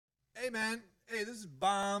Hey, man. Hey, this is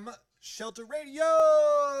Bomb Shelter Radio.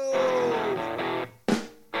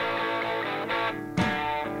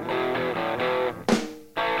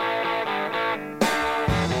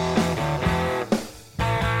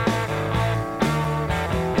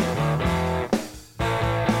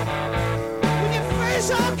 When your friends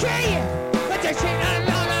okay, but they take not alone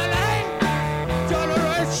all night. Don't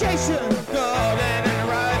run chasing, golden and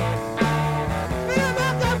right. Feel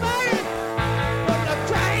about the fighting, but the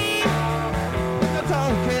crying, the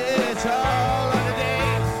talking, it's all on the day.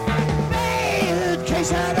 Bad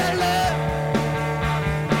case of the love.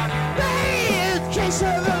 Bad case of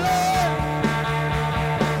the love.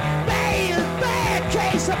 Bad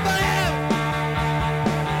case of the love.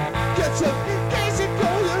 Get some case of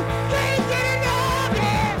gold, can't get enough,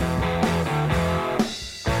 yeah.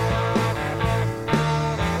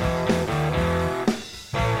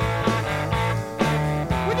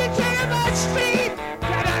 When you can't much sleep,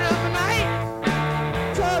 right out of the night.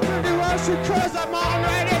 Talk to the ocean, cause I'm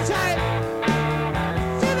already tight.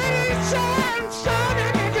 Feeling in the sun,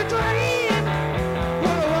 shining in the dream.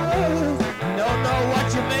 Whoa, don't know what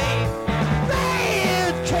you mean.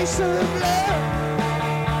 Bad case of love.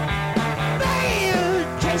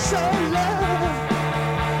 Bad case of love.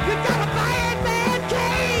 You got a bad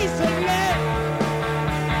case of love.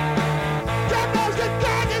 Come on, the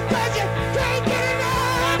gadget, cause you can't get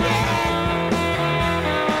enough, yeah.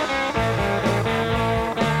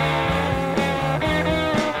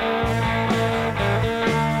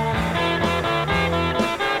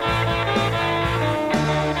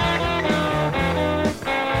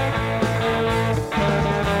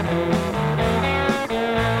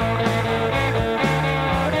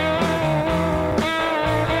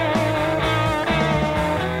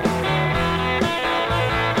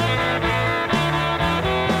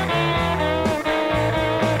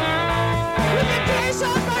 When you can't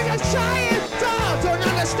solve for your giant dog, don't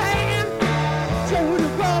understand. Through the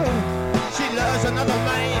road, she loves another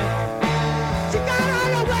man. She got all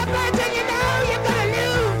the weapons and you know you're gonna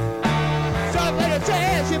lose. So little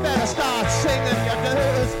chance, you better start singing your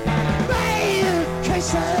blues. Bad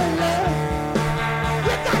case of love.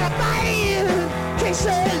 You got a bad case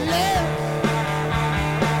of love.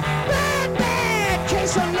 Bad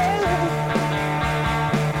case of love.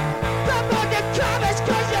 Come on, the comments,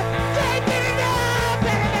 cause you can't get enough,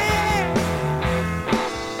 baby.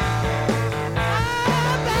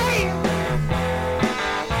 Oh, baby.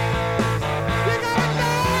 You got a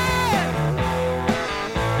bad.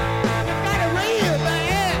 You got a real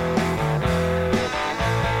bad.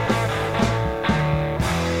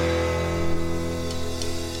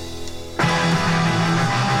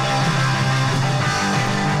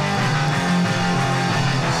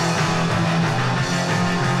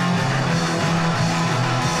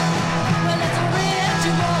 Well, it's a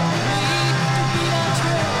ritual with me to be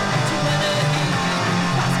untrue to any heat.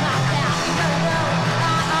 Cross my path, you better know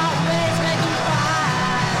I always make you cry.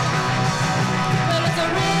 Well, it's a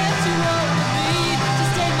ritual with me to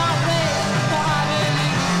stay my way, for I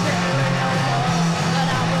believe there ain't no more that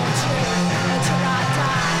I will change until I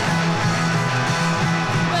die.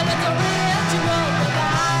 Well, it's a ritual that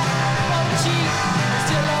I won't cheat,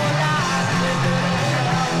 still alive. They're gonna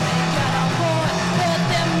get a point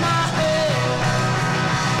within my head.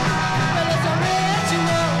 Well, it's a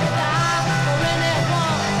ritual without for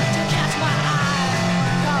anyone to catch my eye.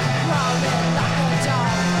 Come crawling like a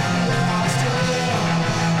dog, you're all still.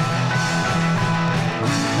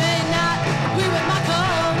 You may not agree with my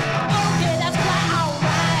code. Okay, that's quite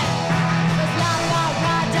alright. Let's live while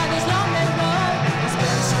ride down this lonely road,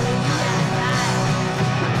 especially at night.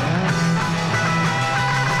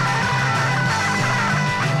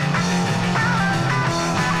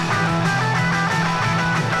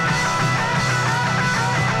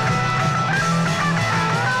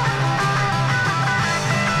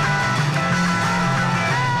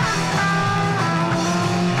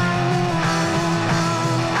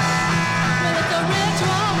 Well, it's a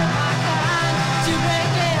ritual with my kind to break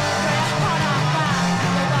every heart I find.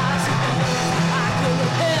 The wise I could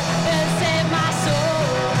repent and save my soul.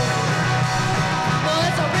 Well,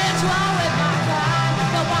 it's a ritual with my kind.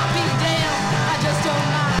 No, I'll be damned. I just don't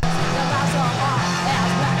mind. The lives are hard as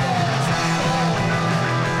black as coal.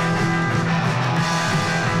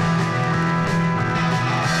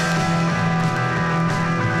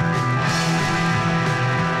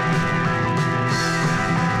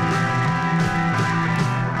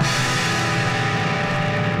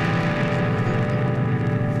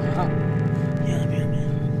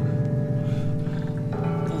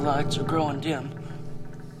 The lights are growing dim.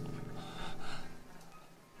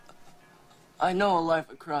 I know a life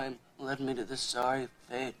of crime led me to this sorry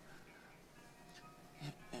fate.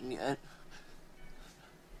 And yet,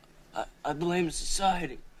 I blame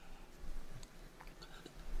society.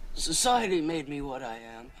 Society made me what I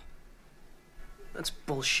am. That's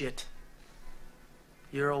bullshit.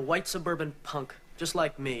 You're a white suburban punk, just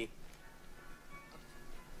like me.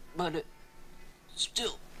 But it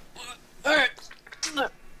still hurts. You're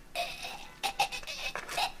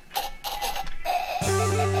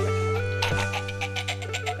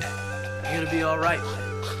gonna be all right.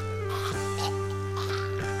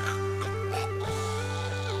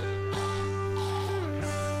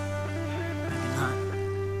 Maybe not.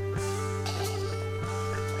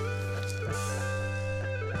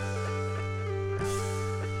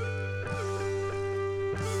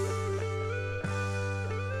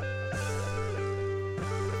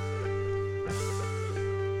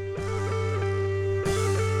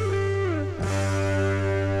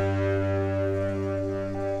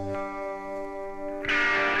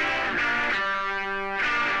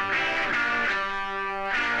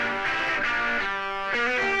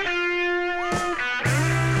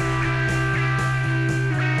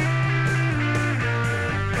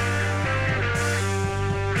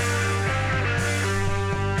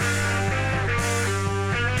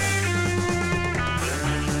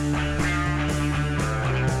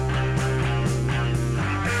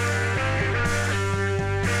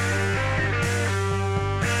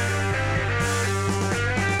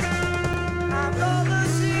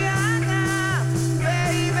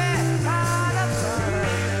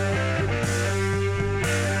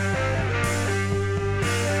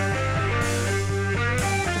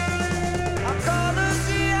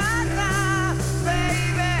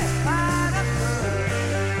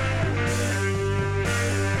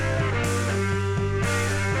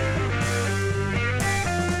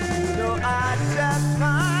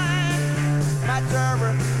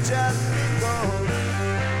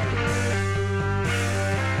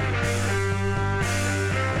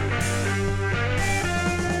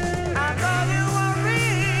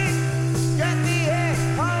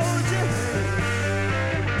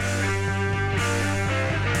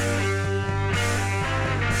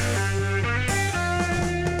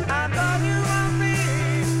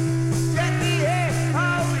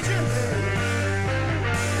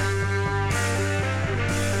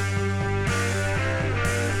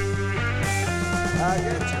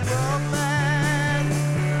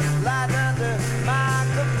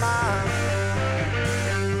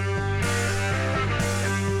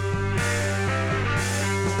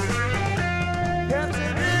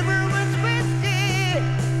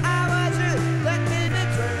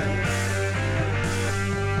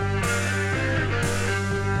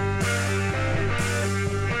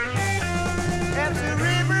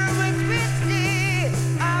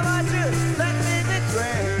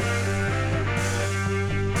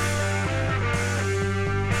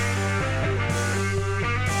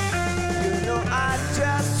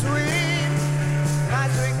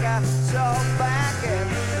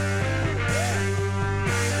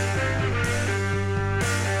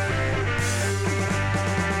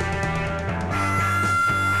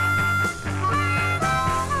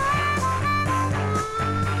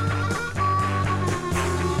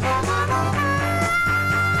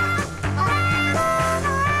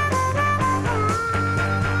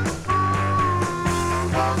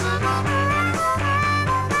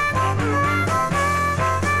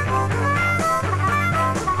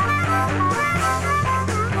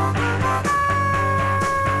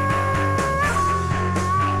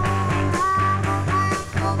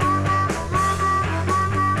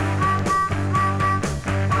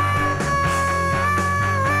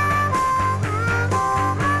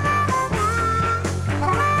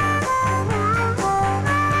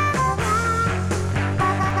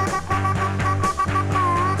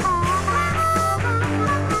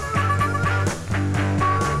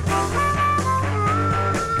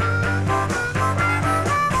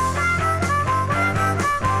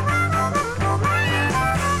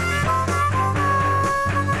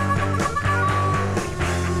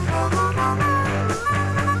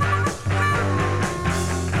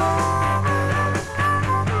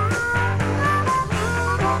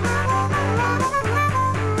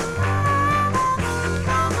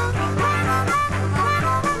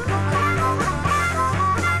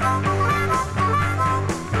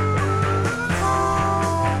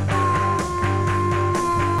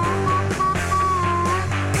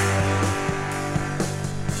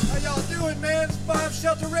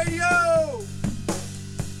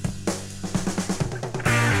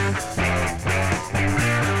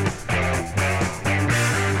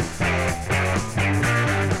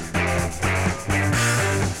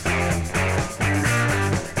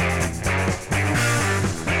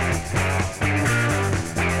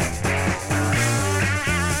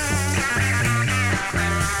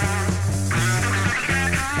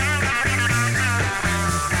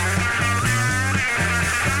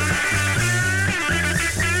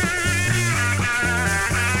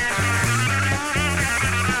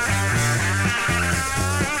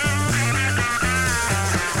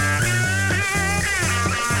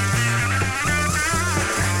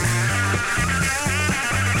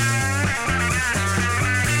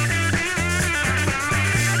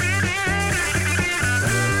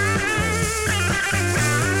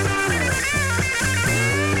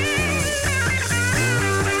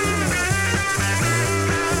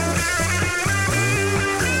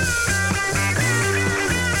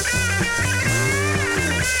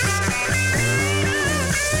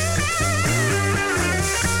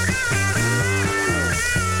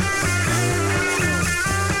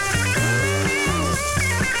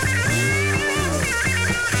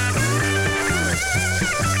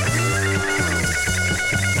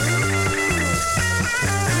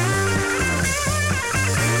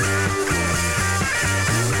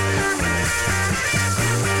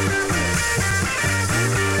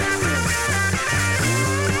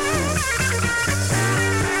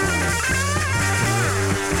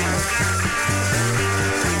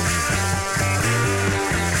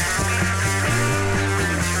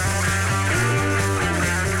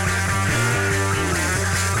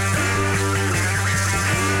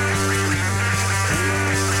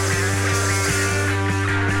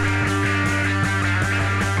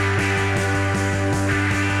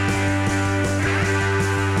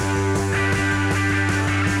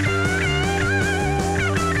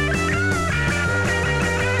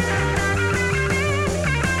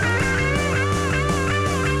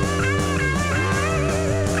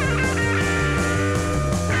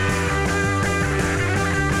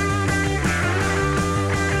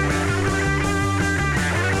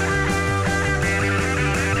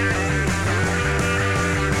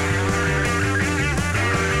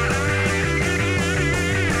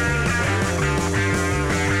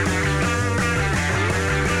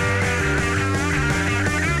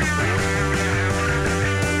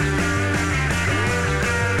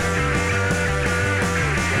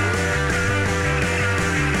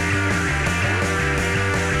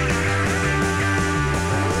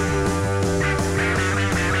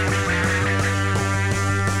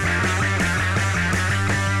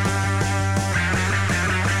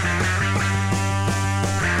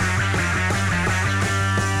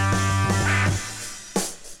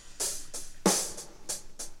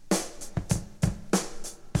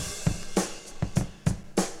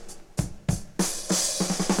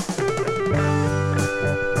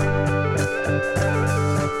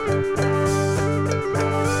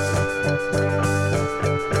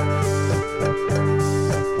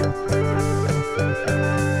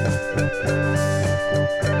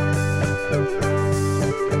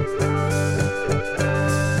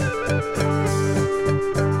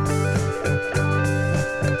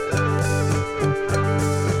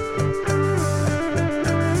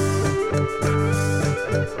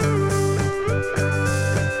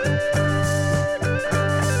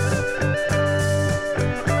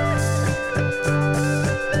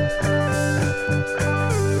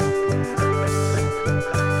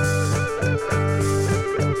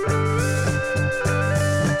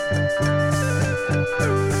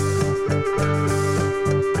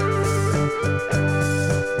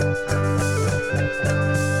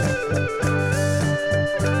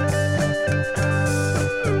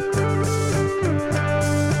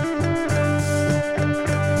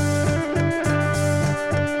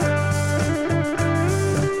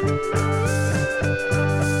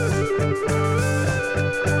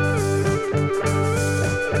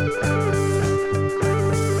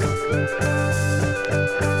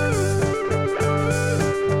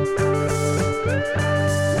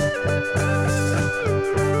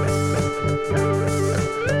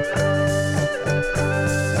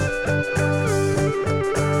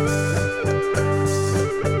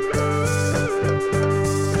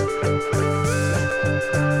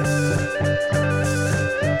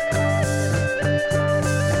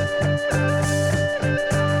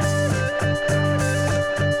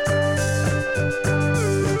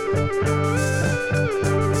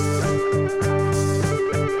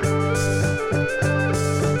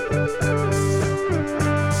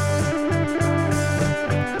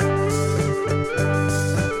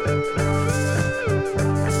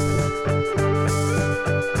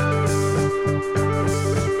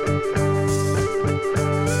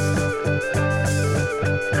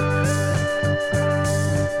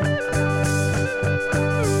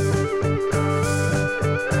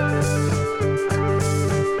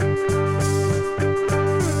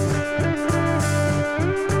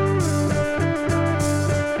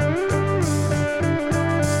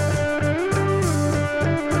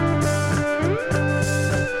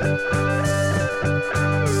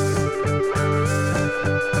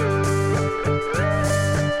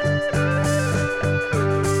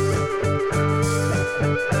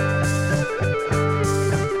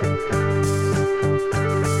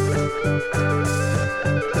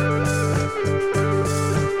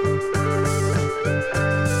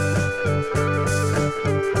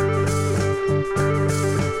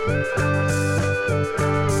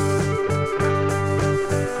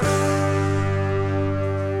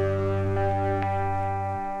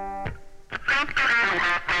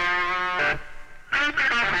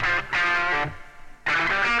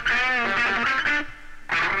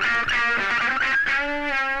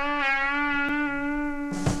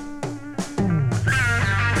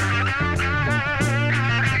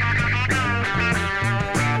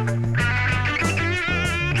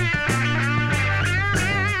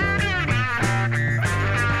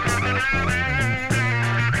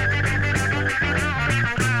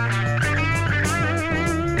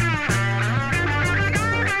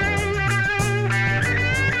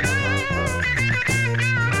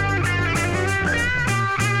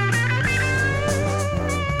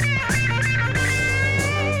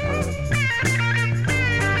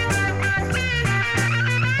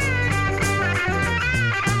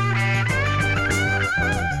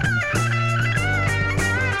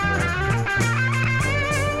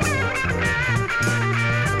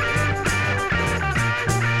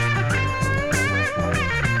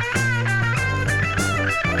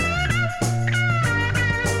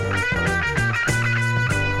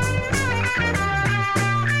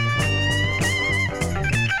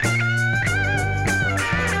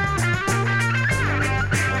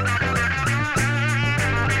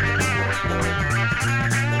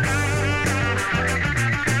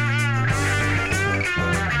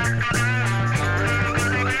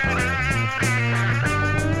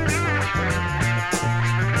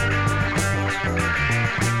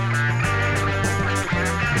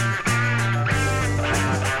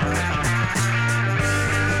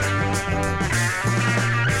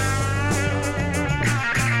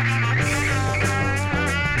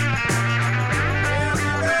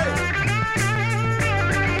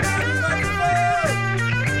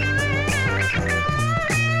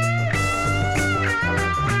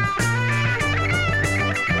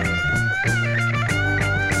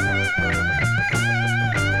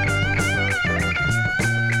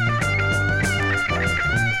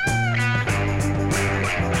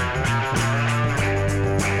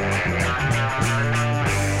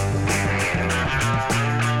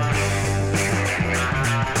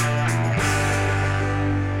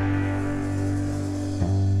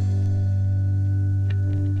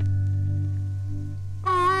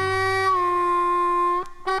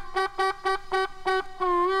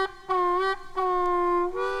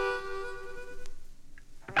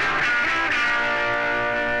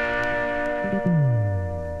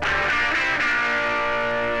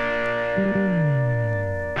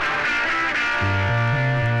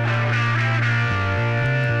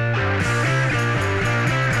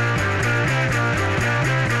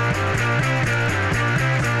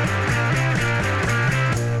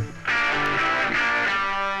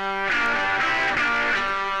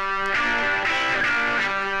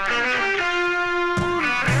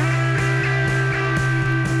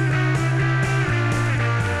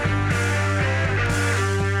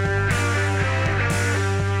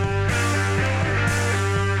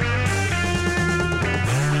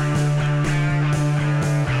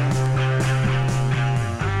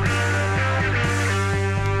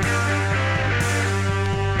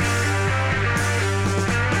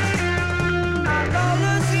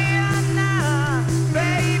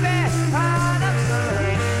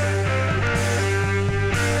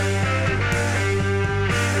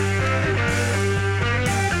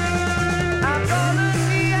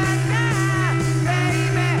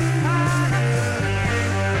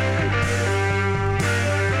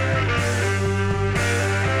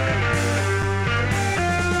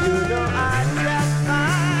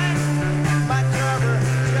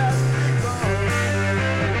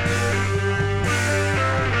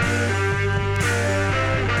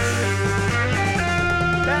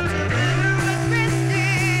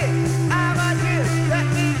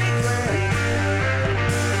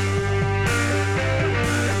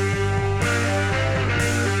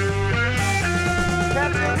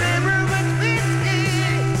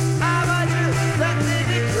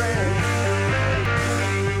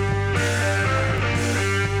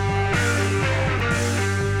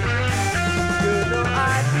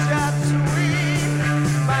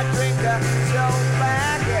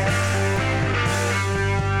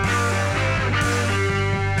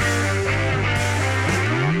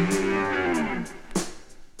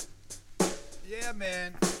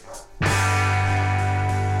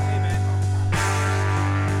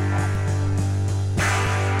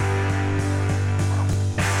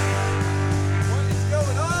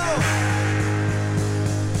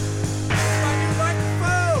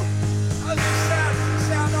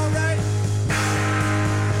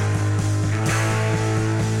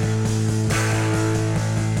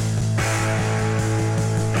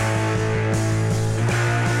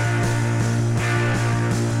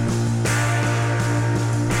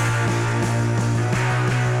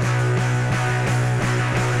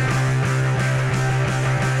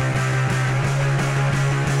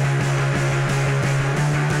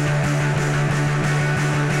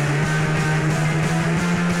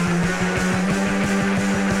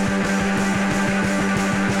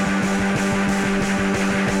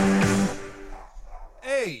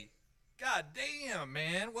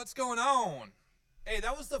 What's going on? Hey,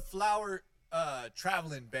 that was the Flower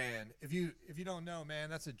Traveling Band. If you don't know, man,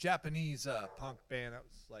 that's a Japanese punk band. That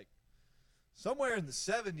was like somewhere in the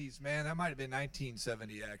 70s, man. That might have been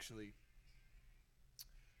 1970, actually.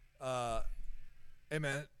 Hey,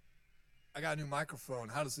 man, I got a new microphone.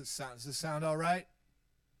 How does this sound? Does this sound all right?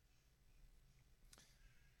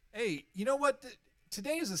 Hey, you know what?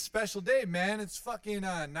 Today is a special day, man. It's fucking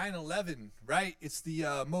 9/11, right? It's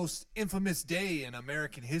the most infamous day in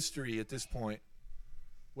American history at this point.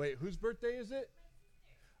 Wait, whose birthday is it?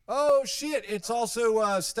 Oh, shit. It's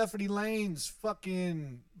also Stephanie Lane's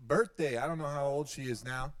fucking birthday. I don't know how old she is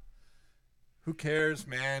now. Who cares,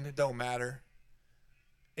 man? It don't matter.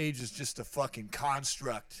 Age is just a fucking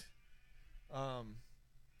construct.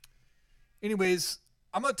 Anyways,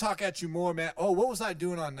 I'm going to talk at you more, man. Oh, what was I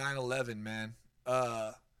doing on 9/11, man?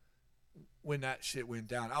 When that shit went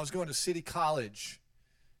down. I was going to City College,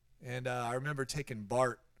 and I remember taking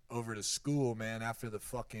Bart over to school, man, after the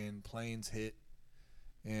fucking planes hit,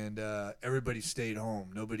 and everybody stayed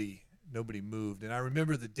home. Nobody moved. And I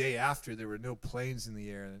remember the day after, there were no planes in the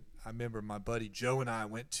air, and I remember my buddy Joe and I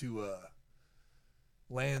went to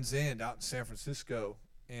Land's End out in San Francisco,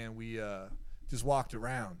 and we just walked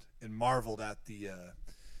around and marveled at the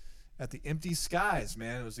empty skies,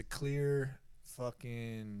 man. It was a clear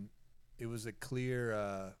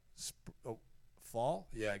fall.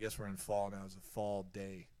 Yeah, I guess we're in fall now. It was a fall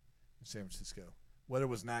day in San Francisco. Weather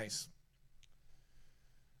was nice.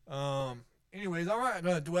 Anyways, I'm not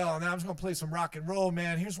gonna dwell on that. I'm just gonna play some rock and roll,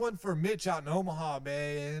 man. Here's one for Mitch out in Omaha,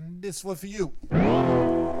 man, and this one for you.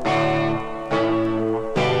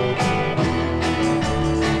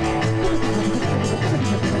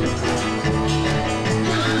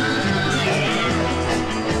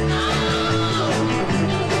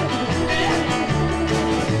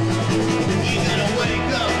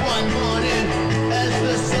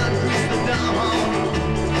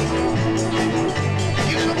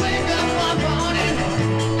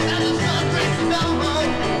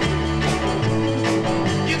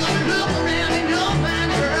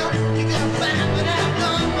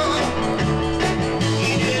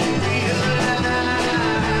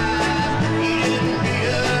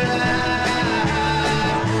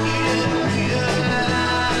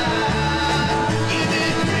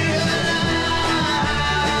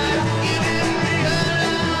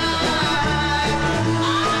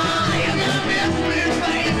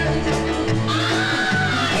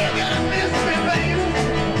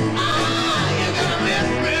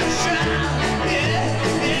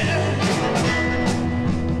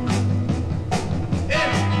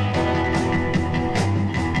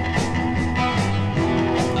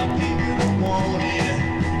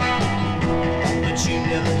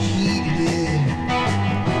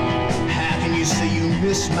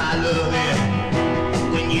 My love,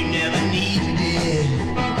 yeah, when you never needed it.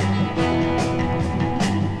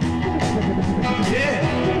 Yeah,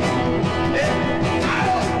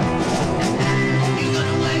 you're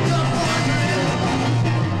gonna wake up wondering,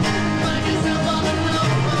 find yourself all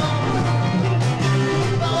alone.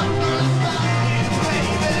 But what's gonna stop you,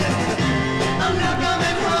 baby? I'm not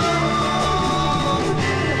coming home.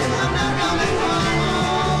 I'm not coming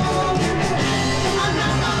home. I'm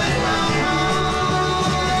not coming home.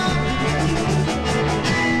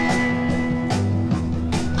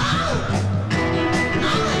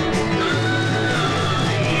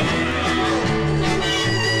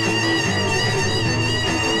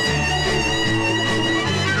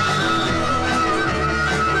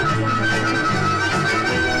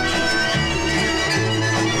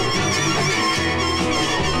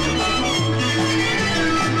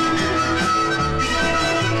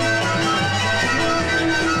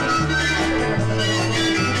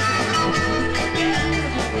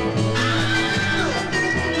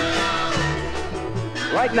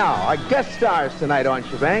 Right now, our guest stars tonight on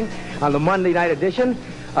Shebang, on the Monday night edition,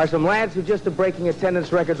 are some lads who just are breaking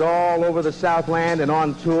attendance records all over the Southland and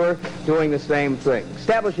on tour doing the same thing.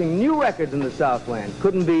 Establishing new records in the Southland.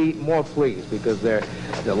 Couldn't be more pleased because they're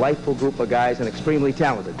a delightful group of guys and extremely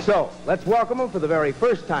talented. So, let's welcome them for the very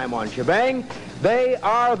first time on Shebang. They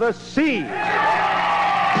are the Seeds.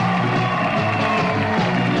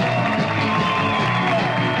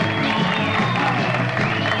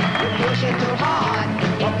 Pushing too hard,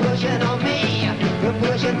 you're pushing on me. You're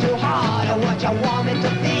pushing too hard on what you want me to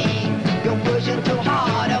be. You're pushing too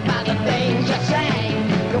hard about the things you say.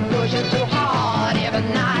 You're pushing too hard every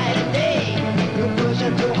night and day. You're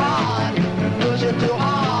pushing too hard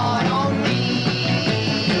on me.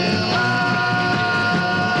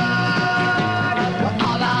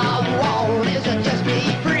 All I want is to just be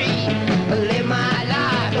free. Live my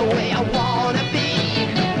life the way I wanna be.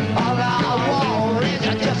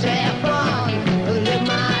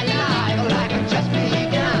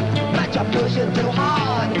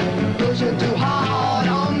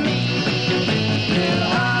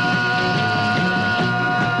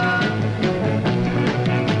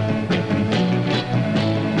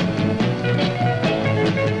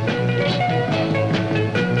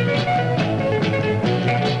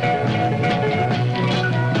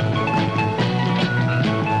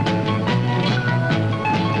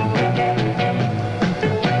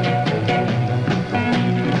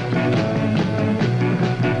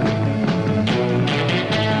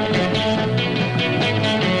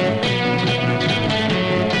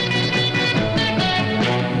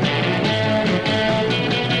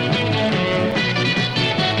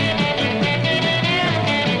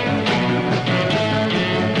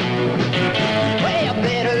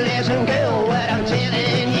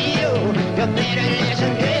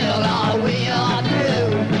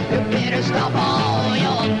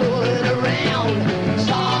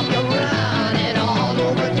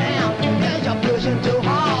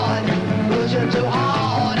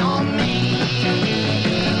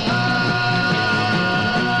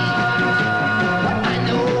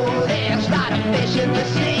 fish in the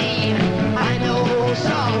sea. I know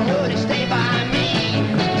some would stay by me.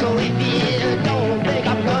 So if you don't think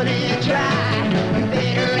I'm gonna try, you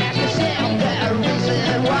better ask yourself the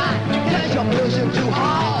reason why. 'Cause you're pushing too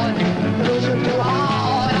hard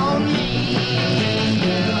on me.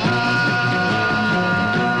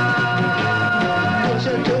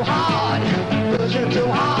 Pushing too hard, pushing too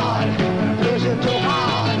hard, pushing too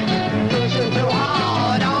hard, pushing too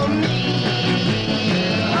hard on me.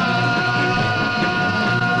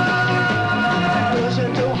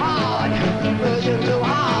 Pushing too hard, pushing too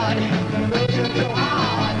hard, pushing too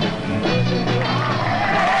hard, pushing too hard.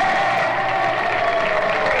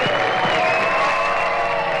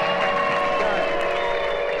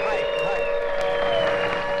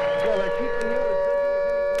 Well, they're keeping you as busy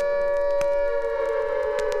as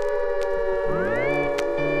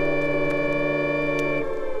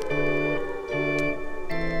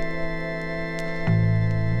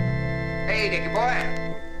Hey, Dickie boy.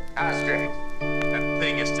 Astrid. That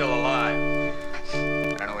thing is still alive. I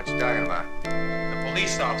don't know what you're talking about. The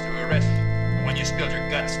police officer who arrested you. The one you spilled your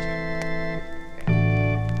guts to.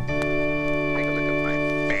 Take a look at my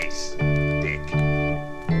face, Dick.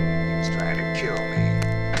 He was trying to kill me.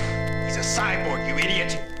 He's a cyborg, you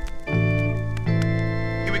idiot.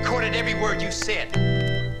 He recorded every word you said.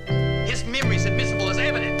 His memory's admissible as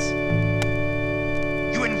evidence.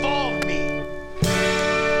 You involved me.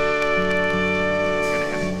 You're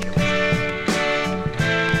gonna have to kill me.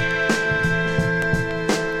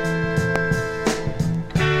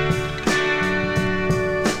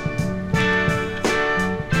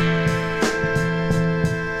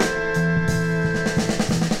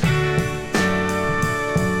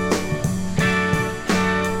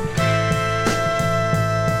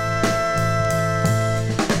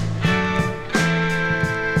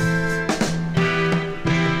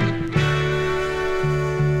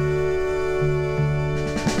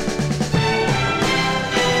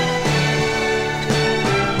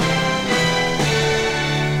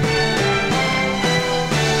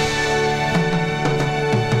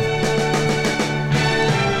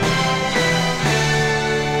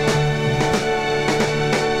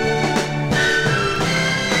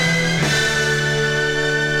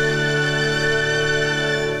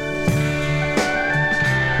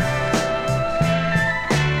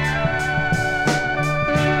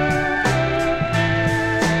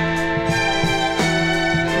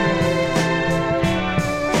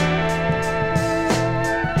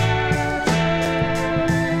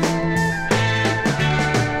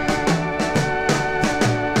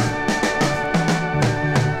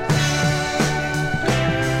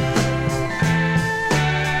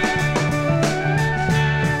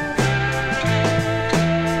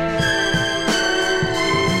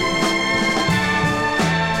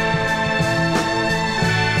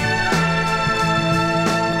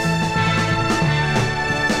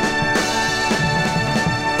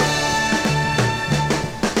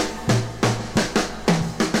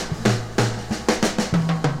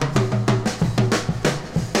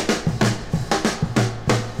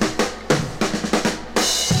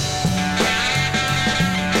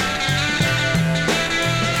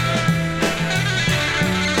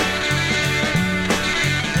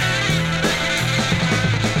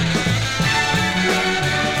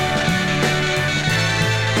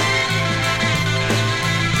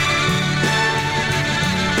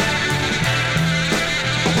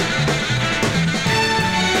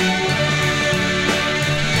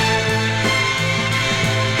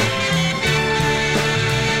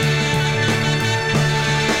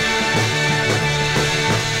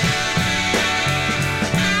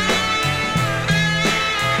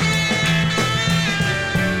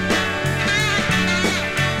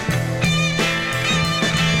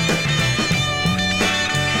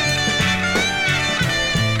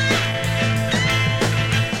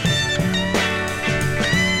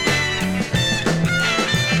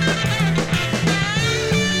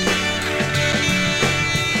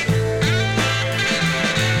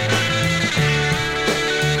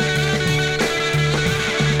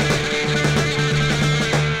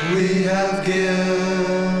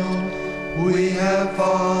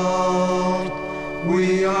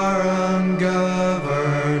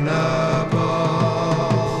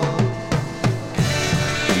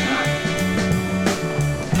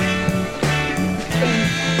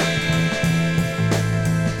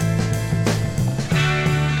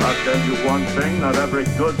 one thing that every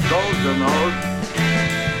good soldier knows.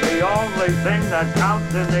 The only thing that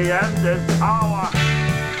counts in the end is power.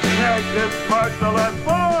 Naked, merciless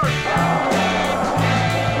force!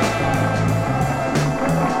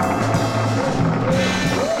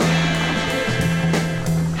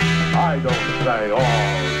 I don't say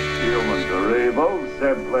all humans are evil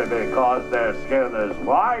simply because their skin is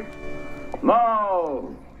white.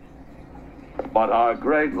 No. But our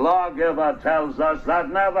great lawgiver tells us that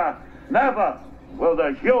never will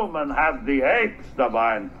the human have the ape's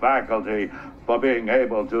divine faculty for being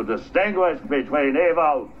able to distinguish between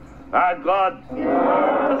evil and good.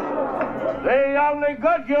 The only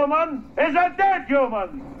good human is a dead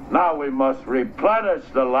human. Now we must replenish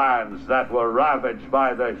the lands that were ravaged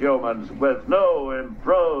by the humans with new,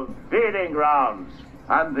 improved feeding grounds.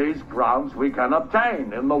 And these grounds we can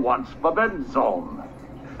obtain in the once forbidden zone.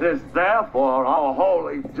 It is therefore our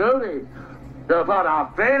holy duty to put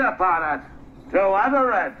our feet upon it, to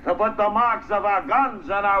enter it, to put the marks of our guns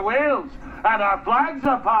and our wheels and our flags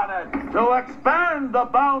upon it, to expand the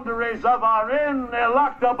boundaries of our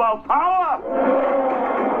ineluctable power,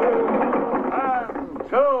 and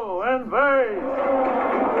to invade.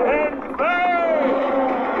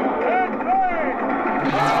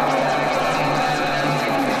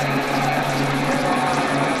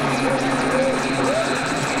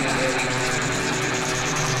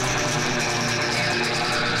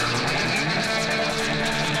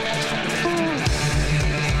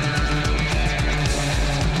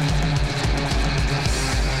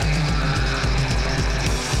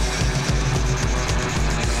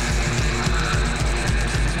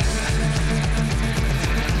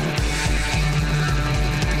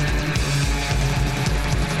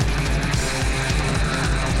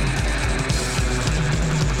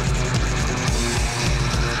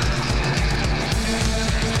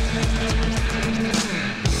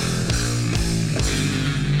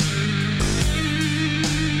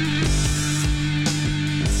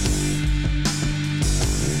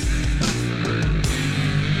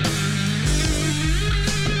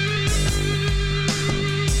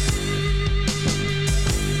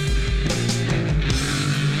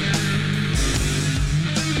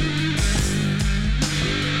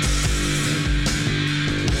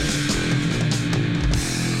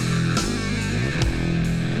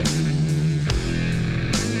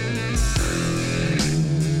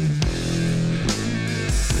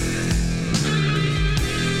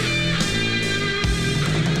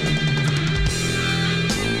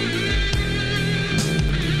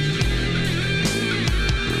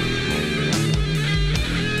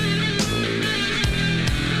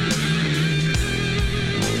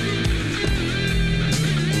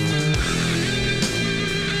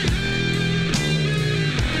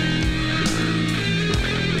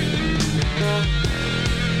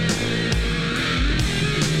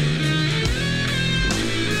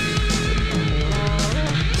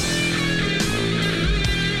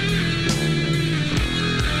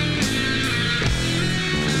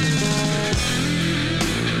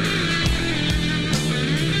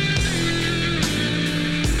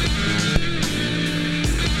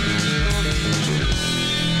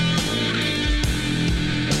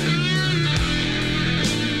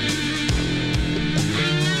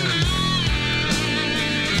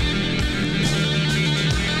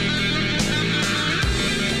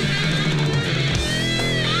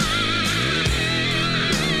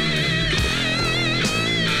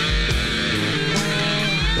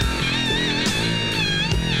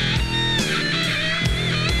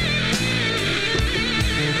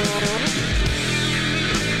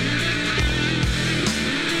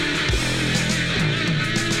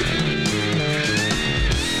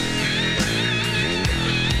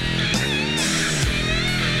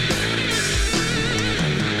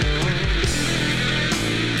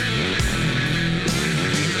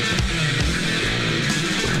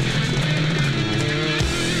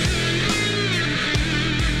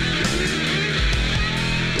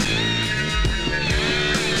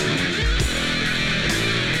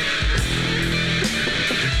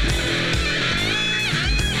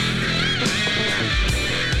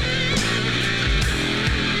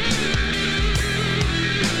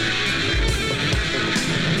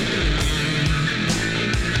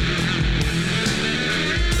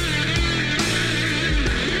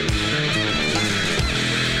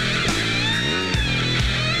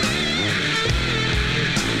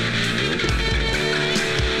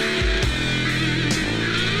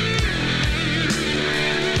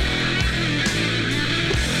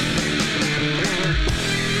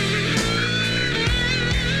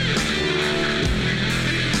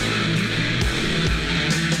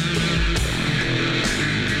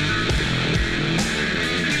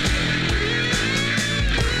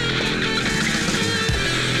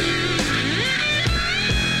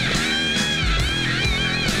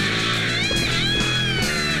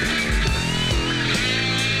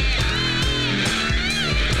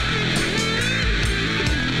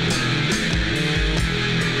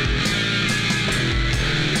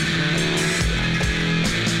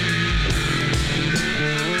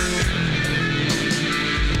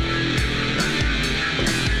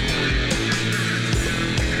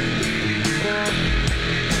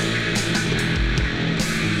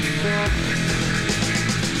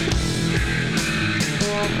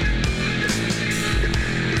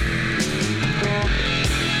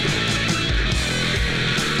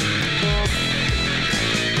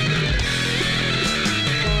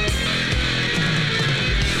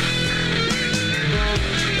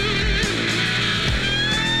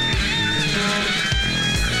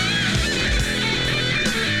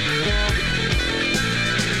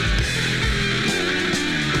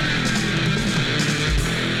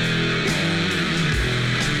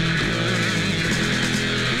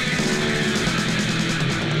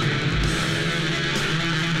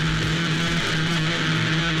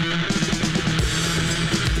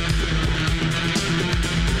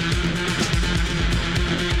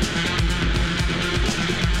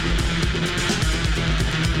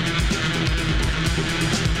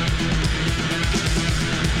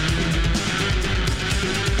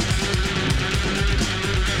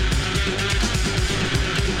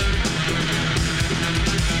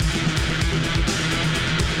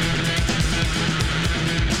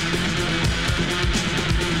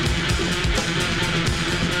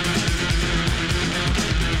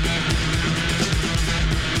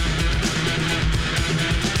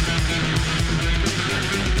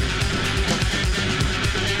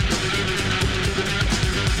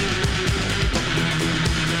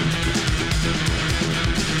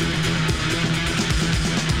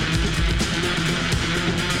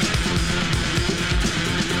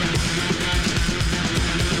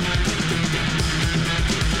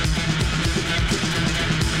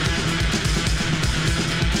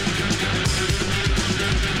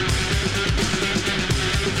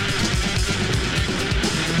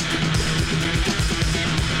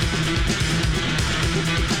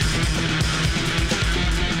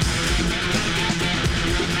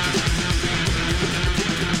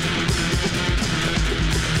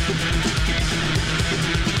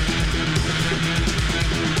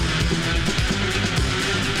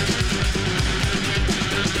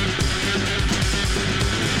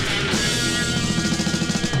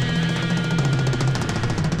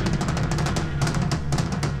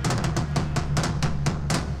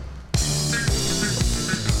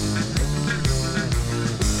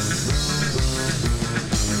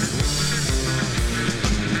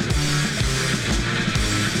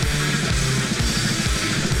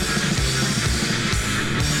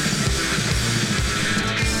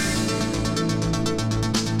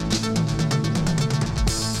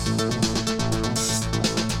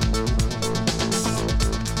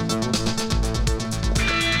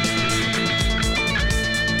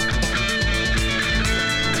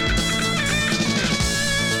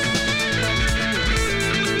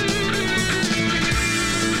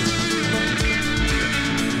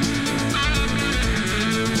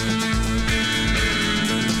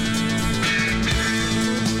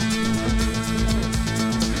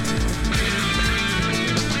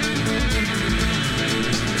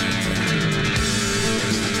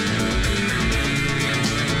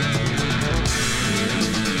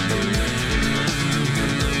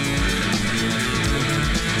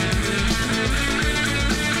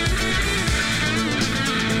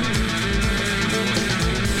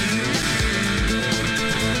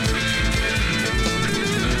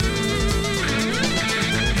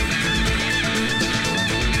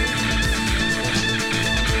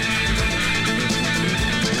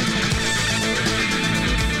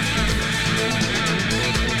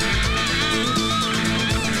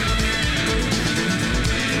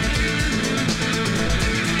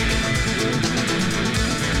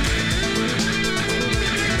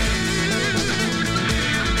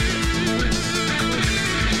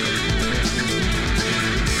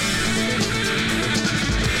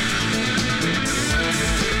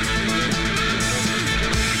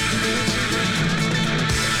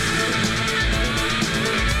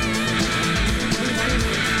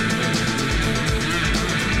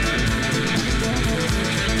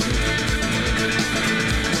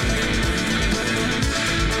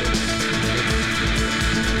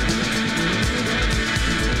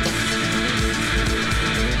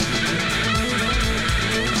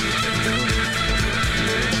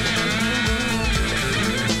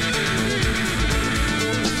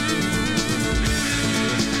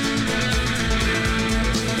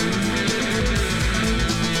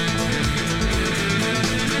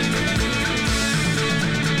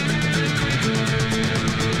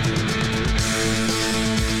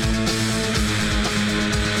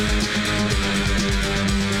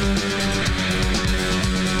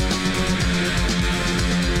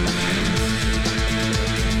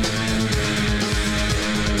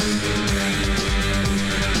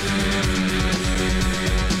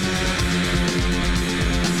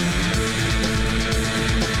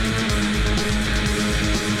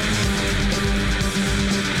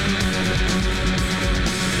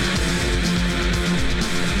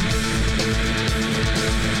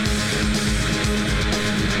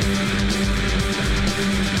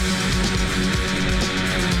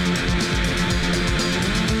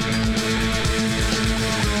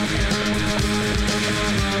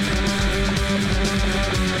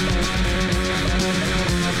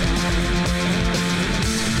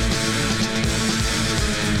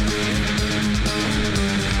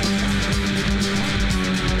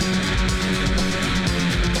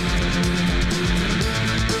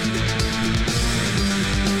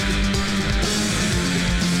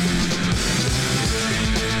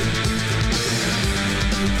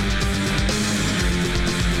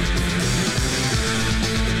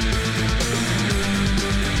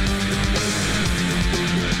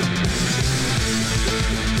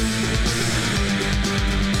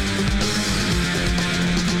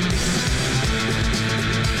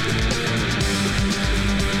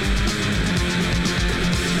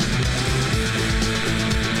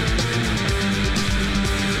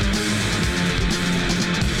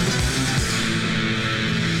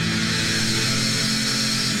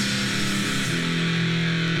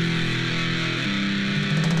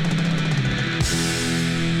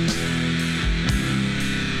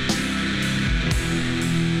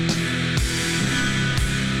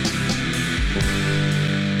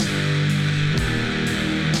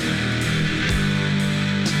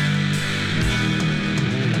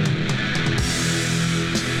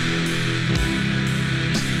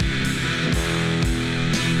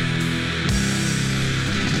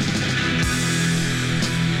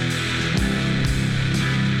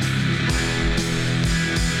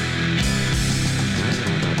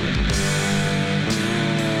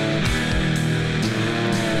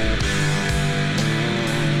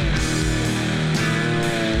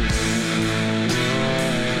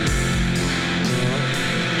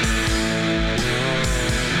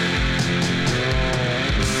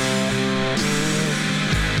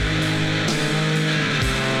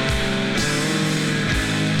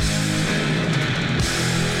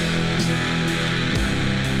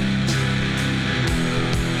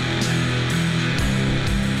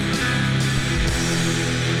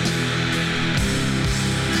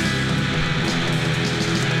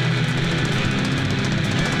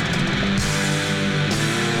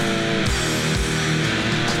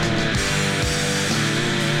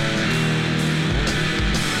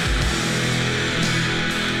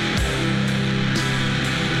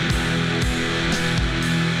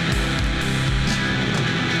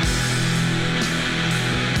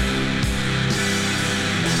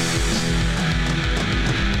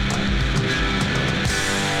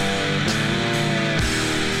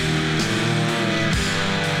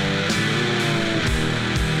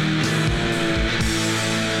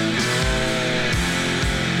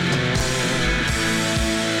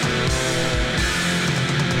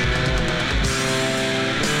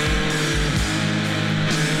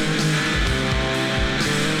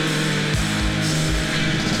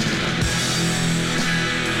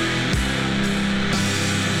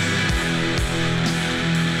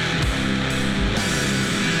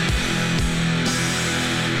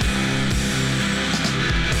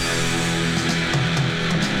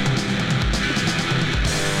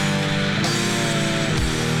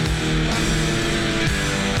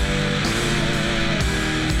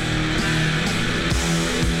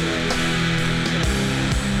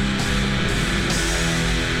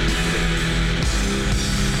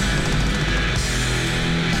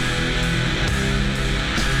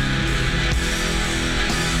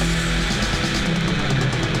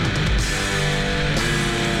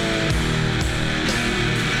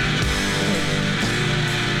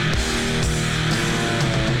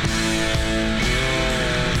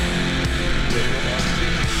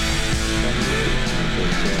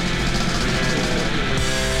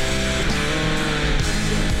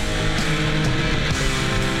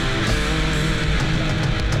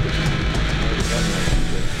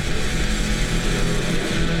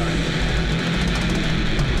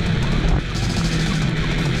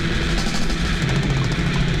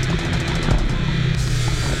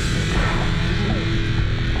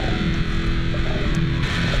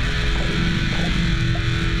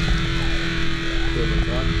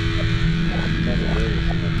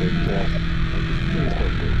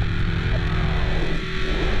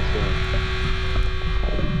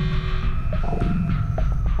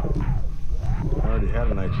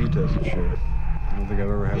 test, Sheriff. I don't think I've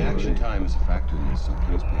ever had one of Reaction these. time is a factor in this, so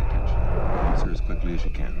please pay attention. Answer as quickly as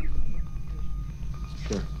you can.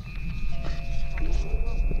 Sure.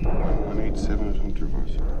 187 Hunter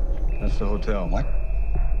Varsity. That's the hotel. What?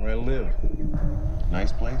 Where I live.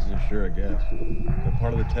 Nice place? Yeah, sure, I guess. Is that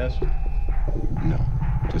part of the test? No.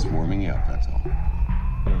 Just warming you up, that's all.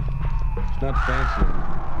 It's not fancy.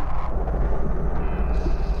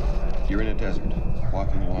 You're in a desert,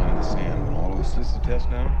 walking along in the sand when all of a sudden... Is this the test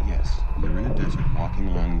now? Yes. You're in a desert, walking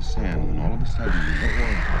along in the sand when all of a sudden you...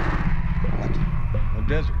 What? A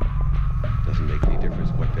desert. Doesn't make any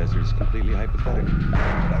difference what desert is completely hypothetical.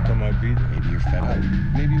 How come I'd be there? Maybe you're fed up.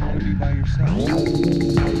 Maybe you want to be by yourself.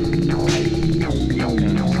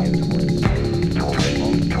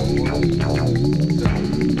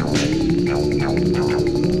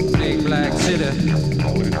 Big black city.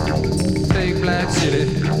 Big black city.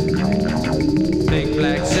 Big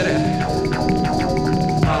black city.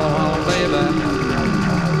 Harlem, Harlem, baby.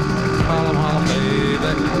 Harlem, Harlem,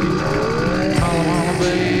 baby. Harlem, Harlem,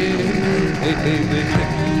 baby. Hey, hey, hey, hey.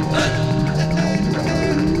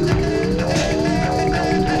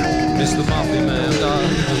 Mr. Mafia Man,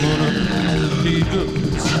 darling, I'm gonna be good.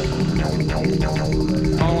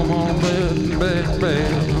 Harlem, Harlem, baby, baby,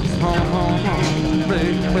 baby. Harlem, Harlem, Harlem,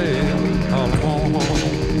 baby, baby. Harlem, Harlem,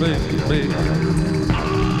 Harlem, baby, baby.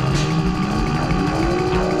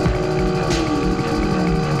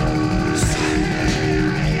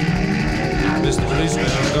 Mr. Policeman,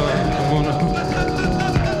 I'm gonna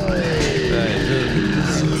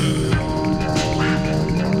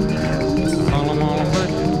Harlem, Harlem,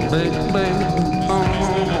 baby, baby. Harlem,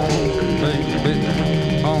 Harlem, baby, baby.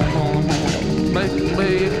 Harlem, Harlem, baby,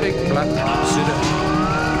 baby, big black city.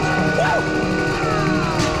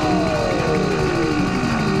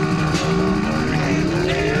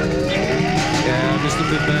 Yeah, Mr.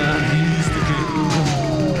 Pitman, he's the king.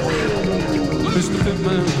 Mr.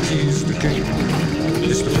 Pitman, he's the king.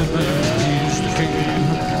 Mr. Pitman, he's the king.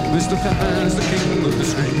 Mr. Pitman is the king of the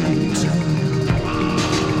streets.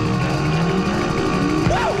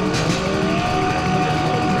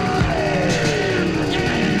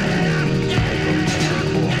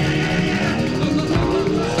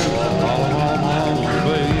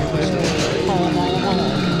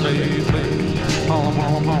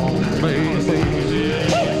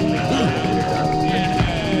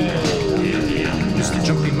 Mr.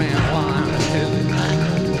 Junkie Man line ahead.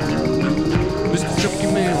 Mr.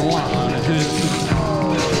 Junkie Man line ahead.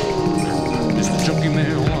 Mr. Junkie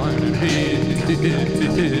Man line ahead.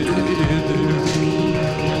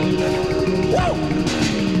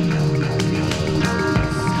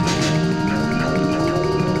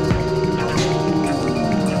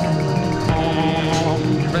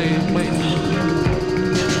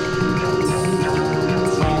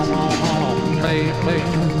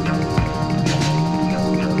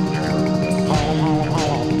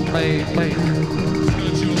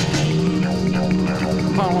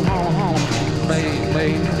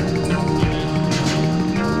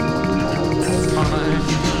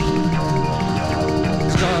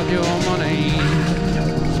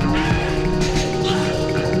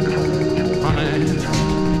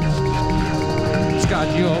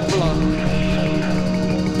 Your blood,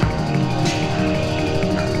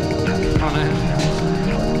 honey,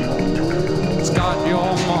 it's got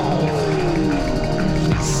your mouth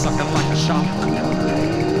sucking like a shark.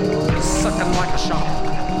 He's sucking like a shark.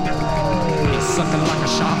 He's sucking like a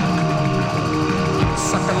shark. He's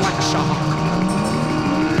sucking like a shark.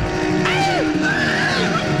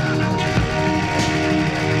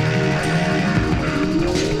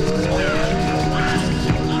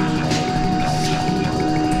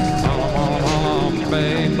 Harlem,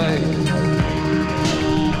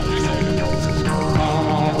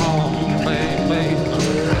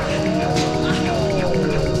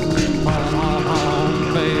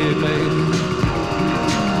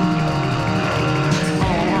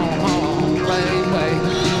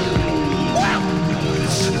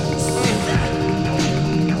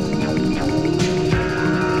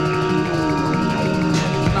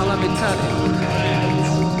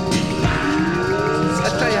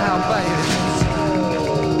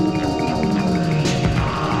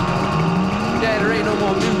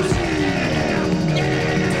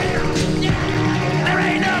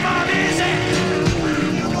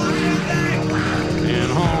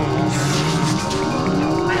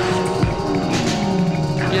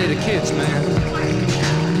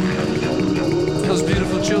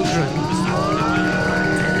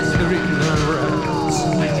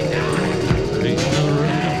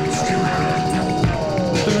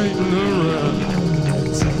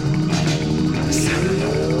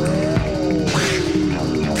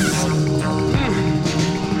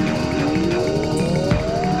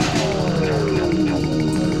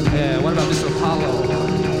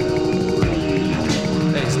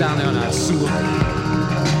 down there in that sewer.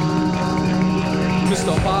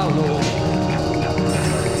 Mr. Apollo.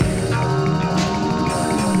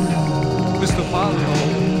 Mr. Apollo.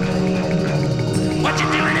 What you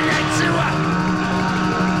doing in that sewer?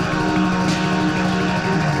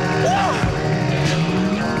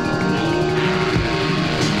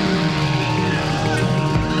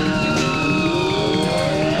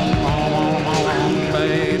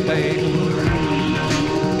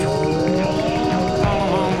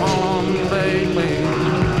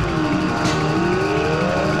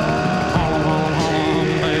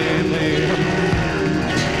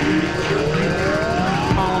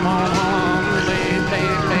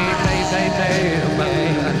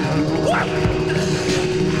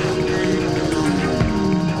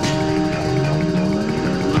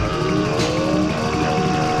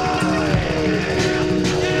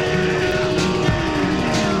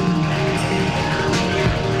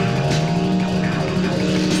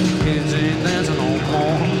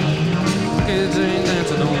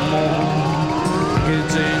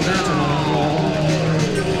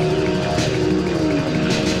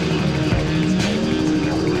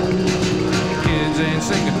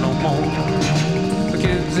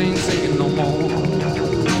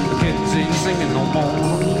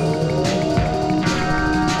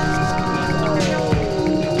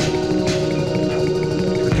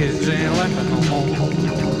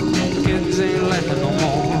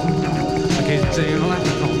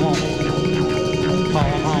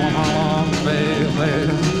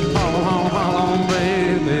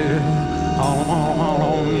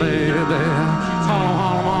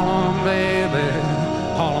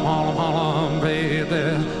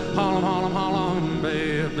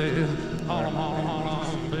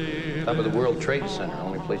 Top of the World Trade Center,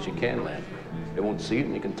 only place you can land. They won't see it,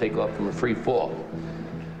 and you can take off from a free fall.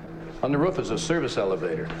 On the roof is a service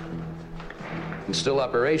elevator. It's still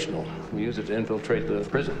operational. We use it to infiltrate the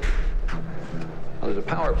prison. Well, there's a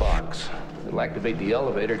power box. It'll activate the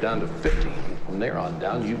elevator down to 50. From there on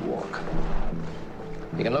down, you walk.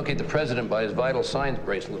 You can locate the president by his vital signs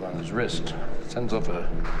bracelet on his wrist. It sends off a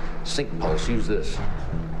sync pulse. Use this.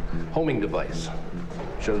 Homing device.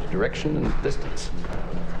 Shows direction and distance.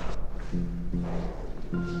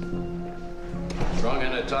 Strong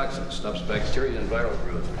antitoxin. Stops bacteria and viral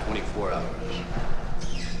growth for 24 hours.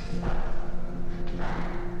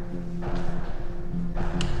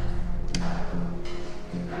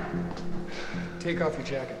 Take off your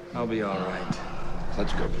jacket. I'll be all right.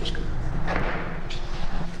 Let's go, Briscoe. I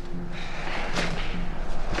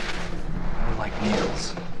don't like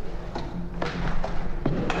needles.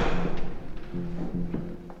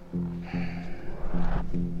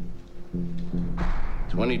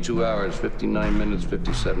 "22 hours, 59 minutes,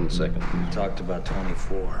 57 seconds. You talked about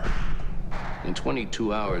 24. In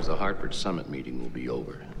 22 hours, the Hartford Summit meeting will be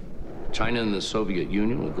over. China and the Soviet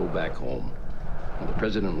Union will go back home. And the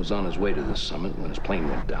president was on his way to this summit when his plane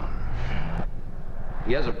went down.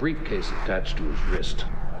 He has a briefcase attached to his wrist.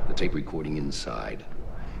 The tape recording inside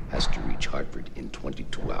has to reach Hartford in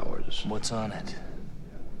 22 hours. What's on it?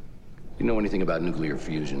 You know anything about nuclear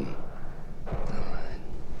fusion?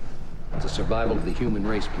 It's the survival of the human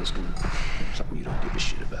race, Pliskin. Something you don't give a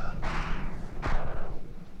shit about.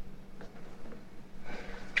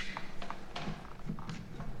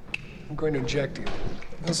 I'm going to inject you.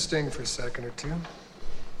 It'll sting for a second or two.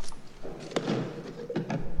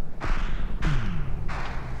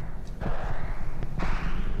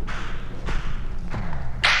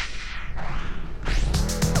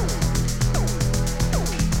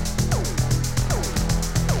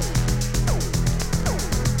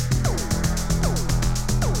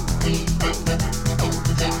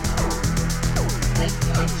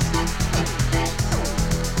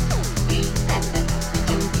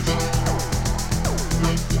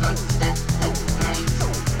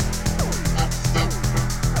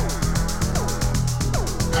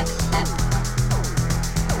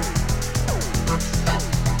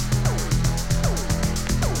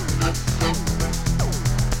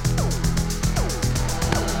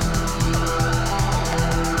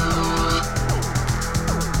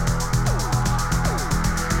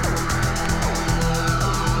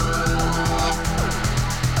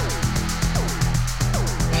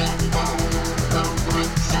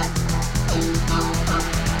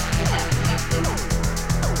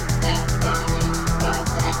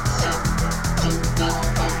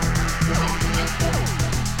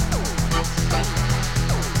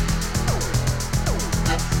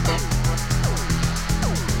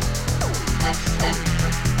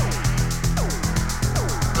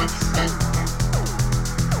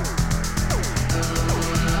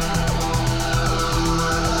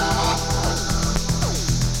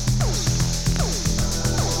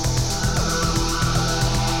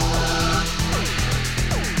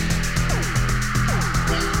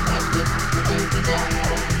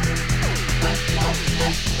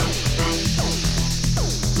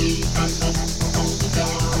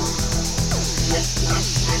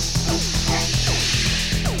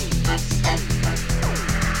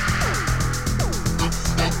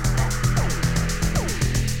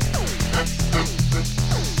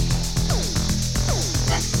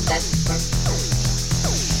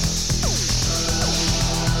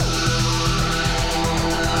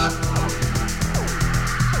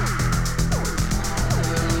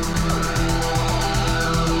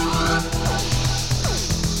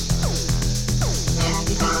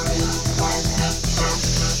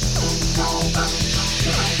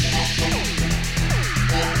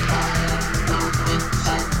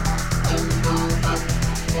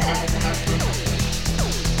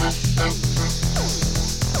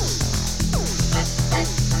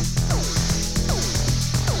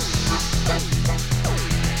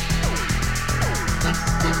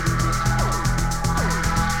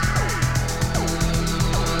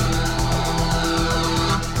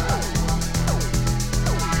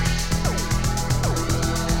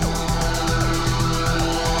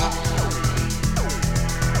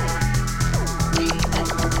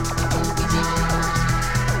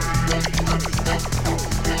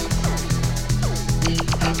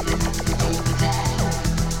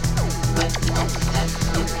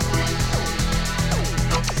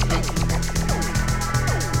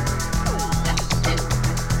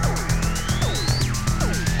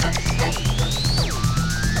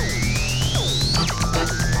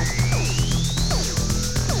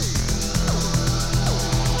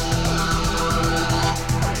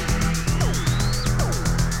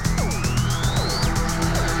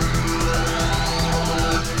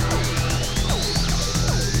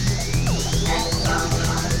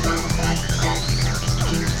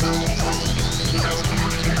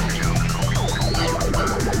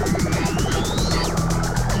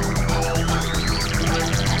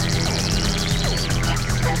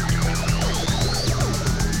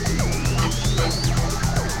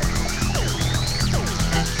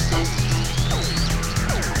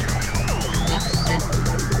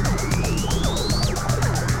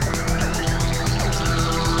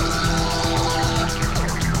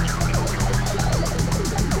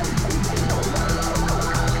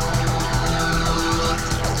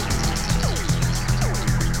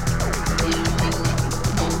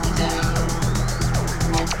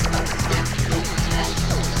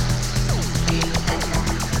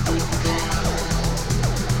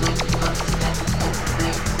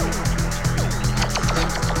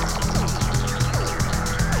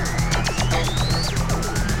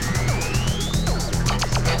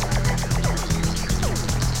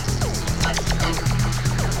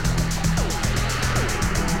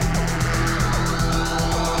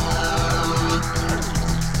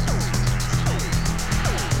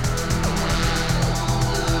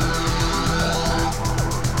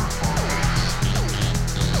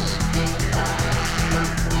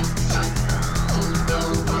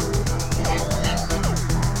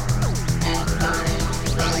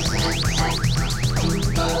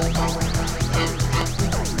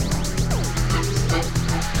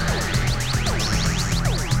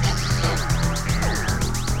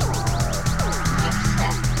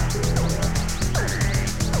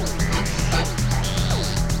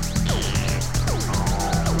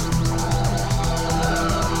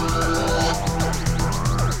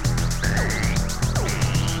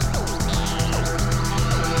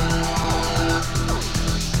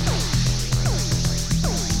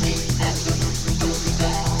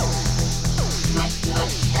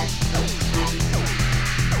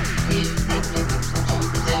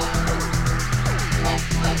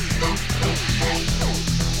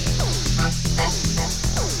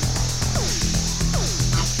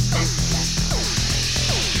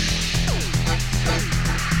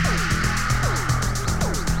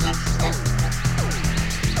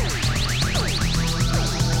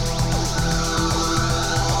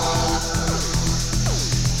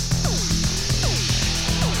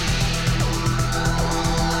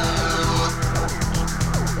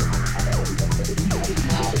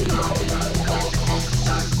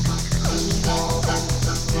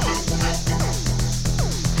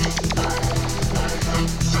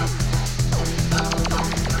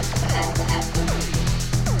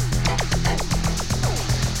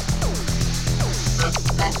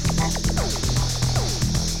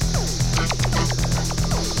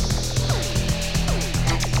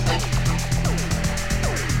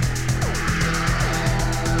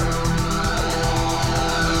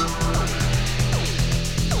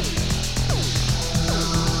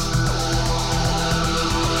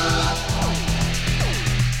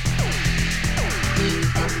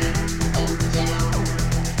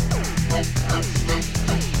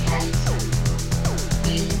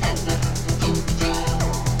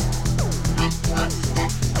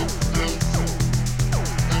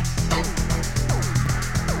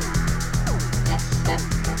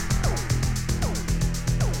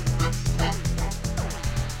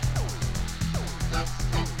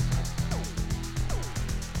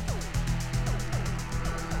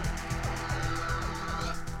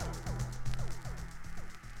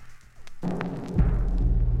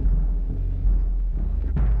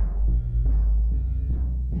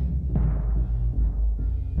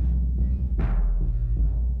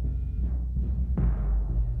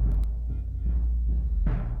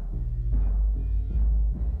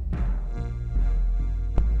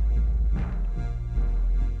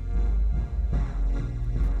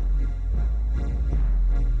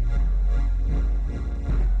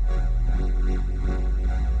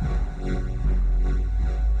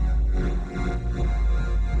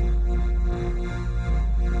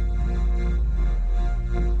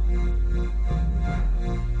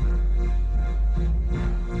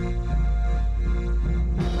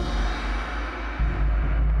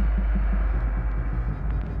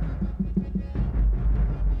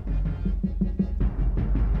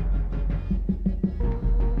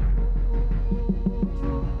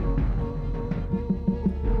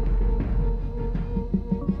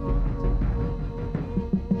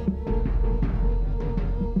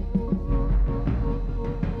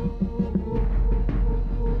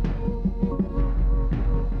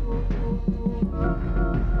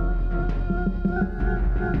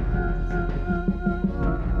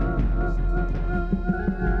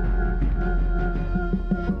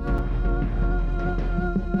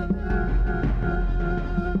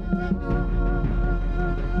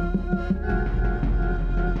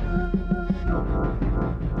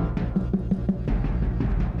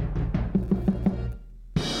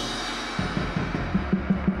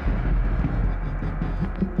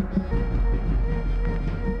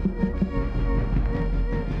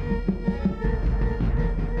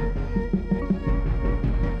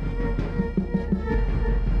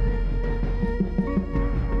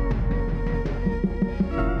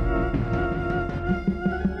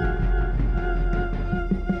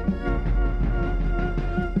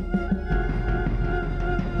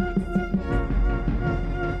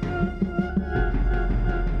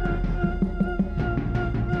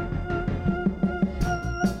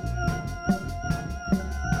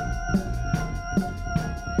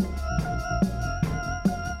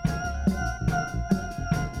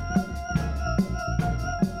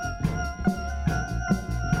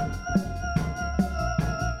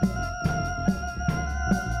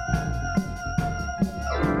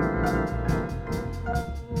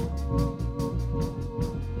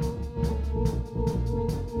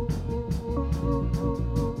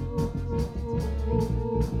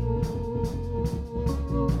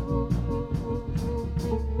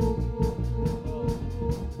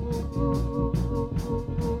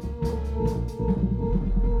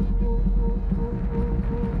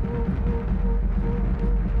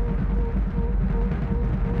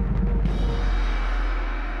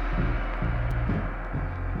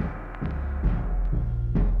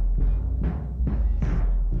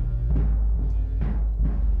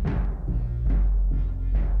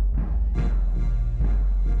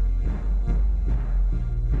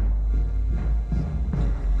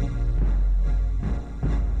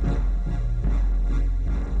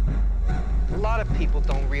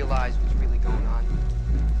 people don't realize what's really going on.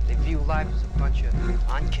 They view life as a bunch of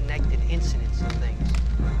unconnected incidents and things.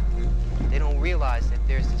 They don't realize that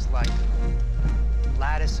there's this, like,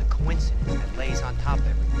 lattice of coincidence that lays on top of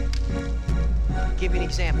everything. I'll give you an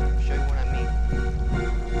example, show you what I mean.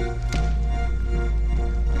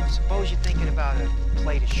 Suppose you're thinking about a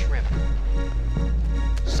plate of shrimp.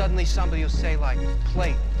 Suddenly somebody will say, like,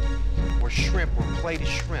 plate, or shrimp, or plate of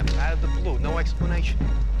shrimp, out of the blue, no explanation.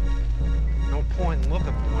 No point in looking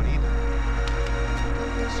for one either.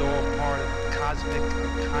 It's all part of cosmic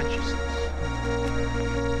consciousness. You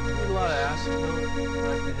need a lot of acid, though,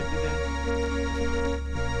 like the hippie days.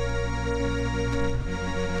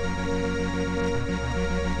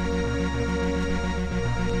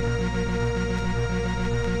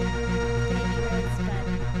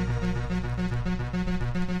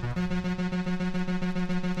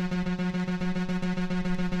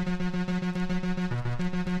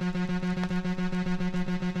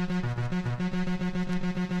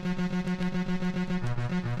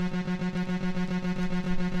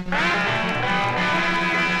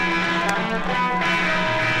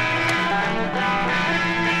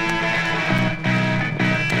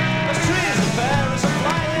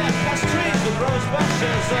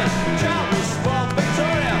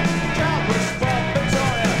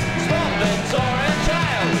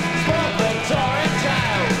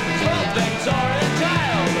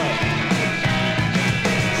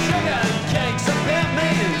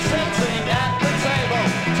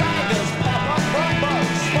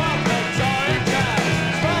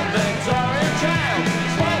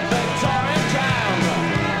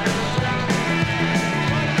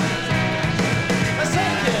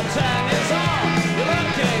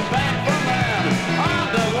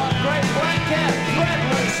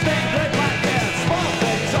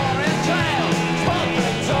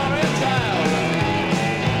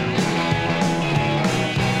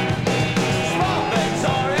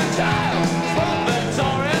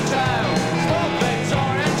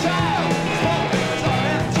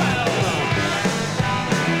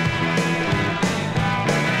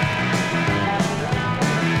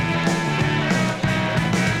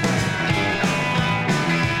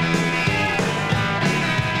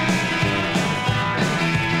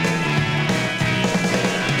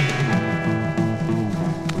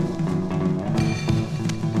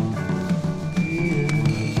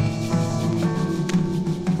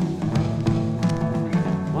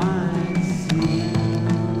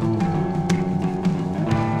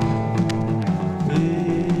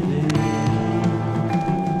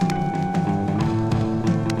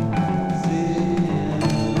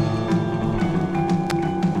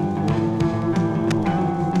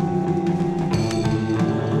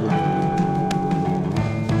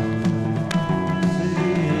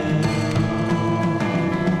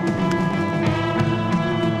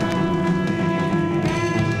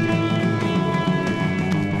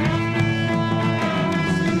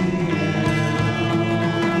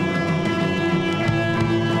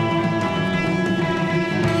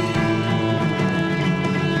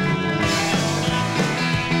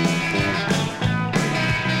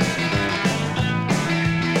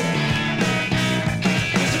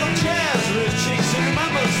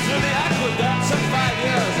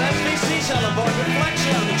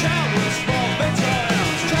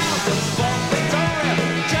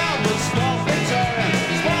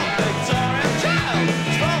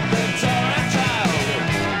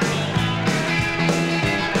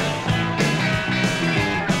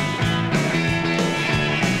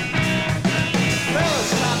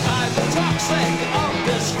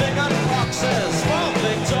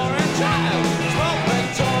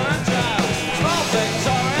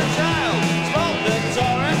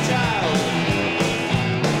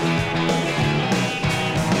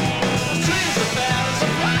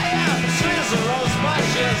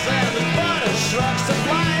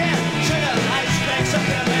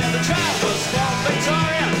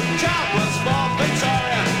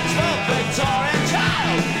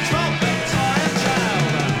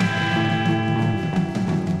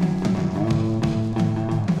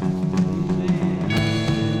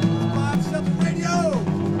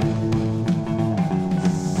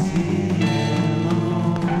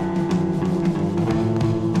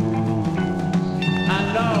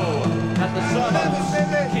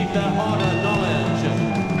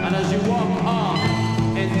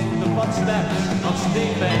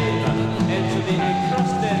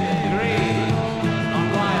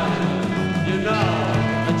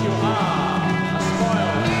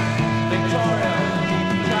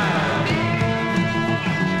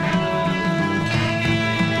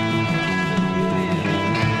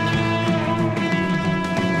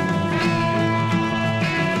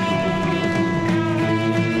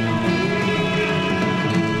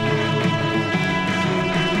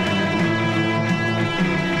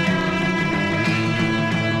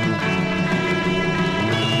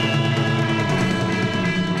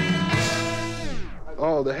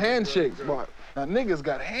 handshakes, boy. Now, niggas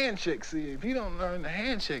got handshakes, see. If you don't learn the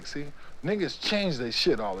handshake, see, niggas change their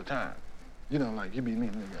shit all the time. You know, like, you be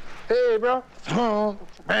meeting niggas. Hey, bro.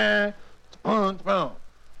 Man.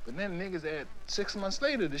 But then niggas add 6 months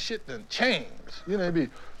later, the shit done changed. You know, it be,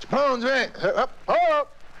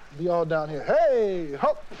 up, be all down here. Hey,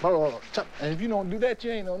 hop, chop. And if you don't do that,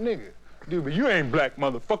 you ain't no nigga. Dude, but you ain't black,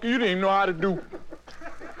 motherfucker. You didn't even know how to do.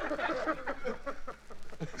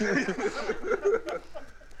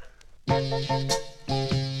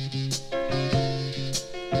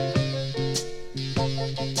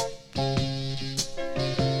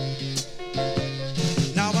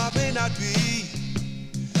 Now I may not be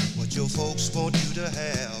what your folks want you to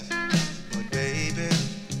have, but baby,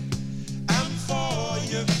 I'm for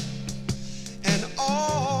you. And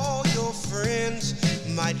all your friends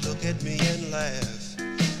might look at me and laugh,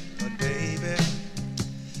 but baby,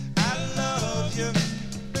 I love you.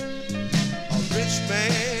 A rich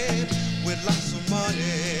man with lots of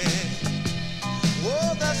money,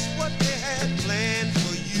 oh, that's what they had planned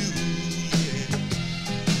for you, yeah.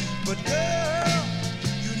 But girl,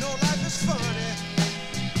 you know life is funny.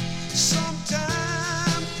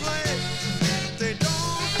 Sometimes plans, they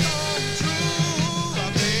don't come true. I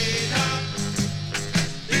may not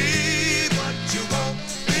be what you want,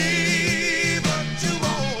 be what you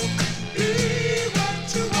want, be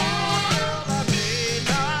what you want. Girl, I may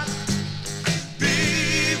not be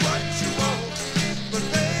what you want, but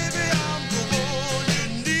baby, I'm the one you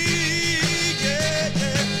need, yeah,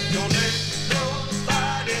 yeah. Don't let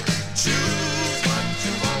nobody choose what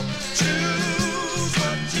you want, choose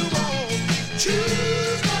what you want,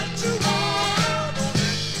 choose what you want.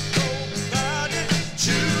 Don't let nobody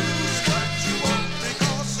choose what you want,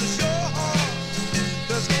 because it's your heart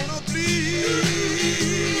that's gonna bleed.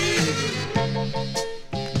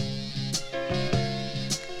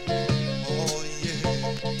 Oh, yeah.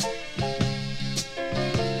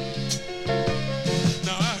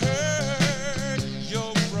 Now I heard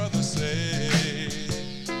your brother say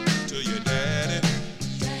to your daddy,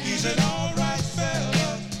 he said, all right,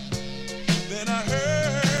 fella. Then I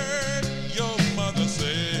heard your mother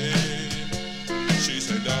say, she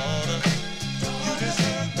said, daughter, you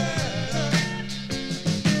deserve better.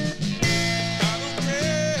 I don't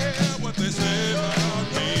care what they say about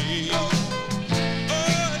me,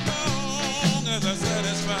 as long as I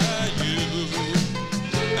satisfy you,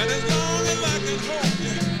 and as long as I can hold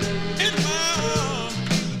you in my arms,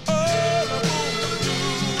 all I wanna do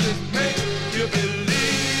is make you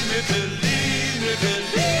believe me, believe me,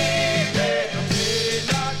 believe me. I may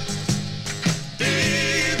not be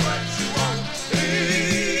what you want, be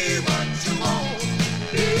what you want,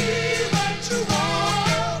 be what you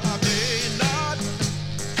want. I may not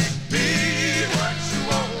be what you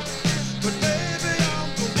want, but baby, I'm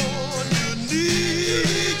the one you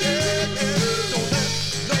need, yeah, yeah. Don't let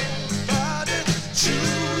nobody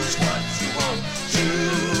choose what you want,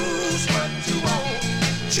 choose what you want,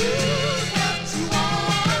 choose what you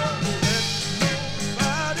want. Don't let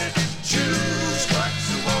nobody choose what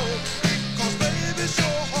you want, 'cause baby, it's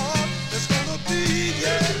your heart that's gonna bleed,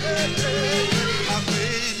 yeah, yeah, yeah. I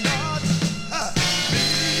may not be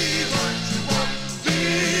what you want, be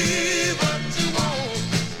what you want,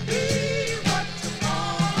 be what you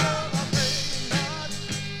want. I may not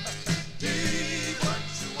be what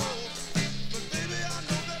you want, but baby, I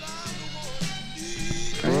know that I'm the one you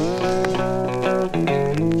need.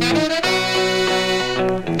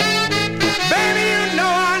 Baby, you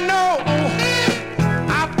know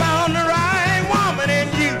I found the right woman in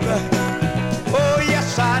you. Oh, yes,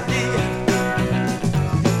 I did.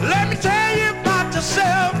 Let me tell you about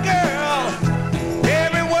yourself, girl.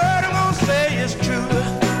 Every word I'm gonna say is true.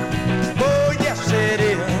 Oh, yes, it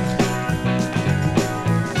is.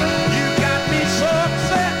 You got me so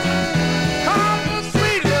upset. Cause the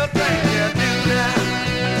sweet little thing you do now,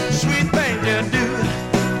 sweet thing you do.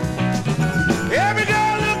 Every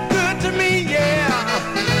girl look good to me, yeah.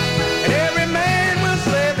 And every man will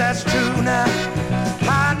say that's true now.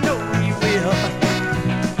 I know he will.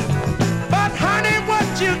 But honey, what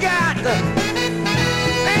you got?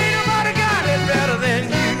 Ain't nobody got it better than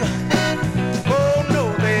you. Oh no,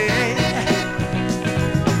 they ain't.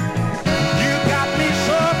 You got me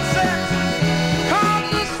so upset. Cause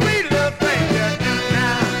the sweet little thing you do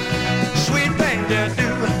now, sweet thing you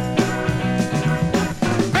do.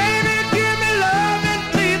 Baby, give me love and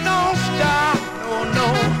please don't stop. Oh no.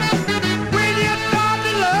 When you start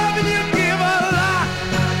to love and you give a lot,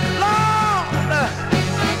 Lord,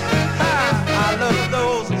 I love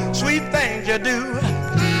those sweet things you do.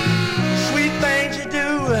 Sweet things you do.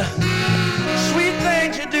 Sweet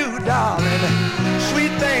things you do, darling.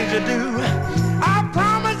 Sweet things you do. I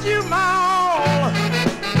promise you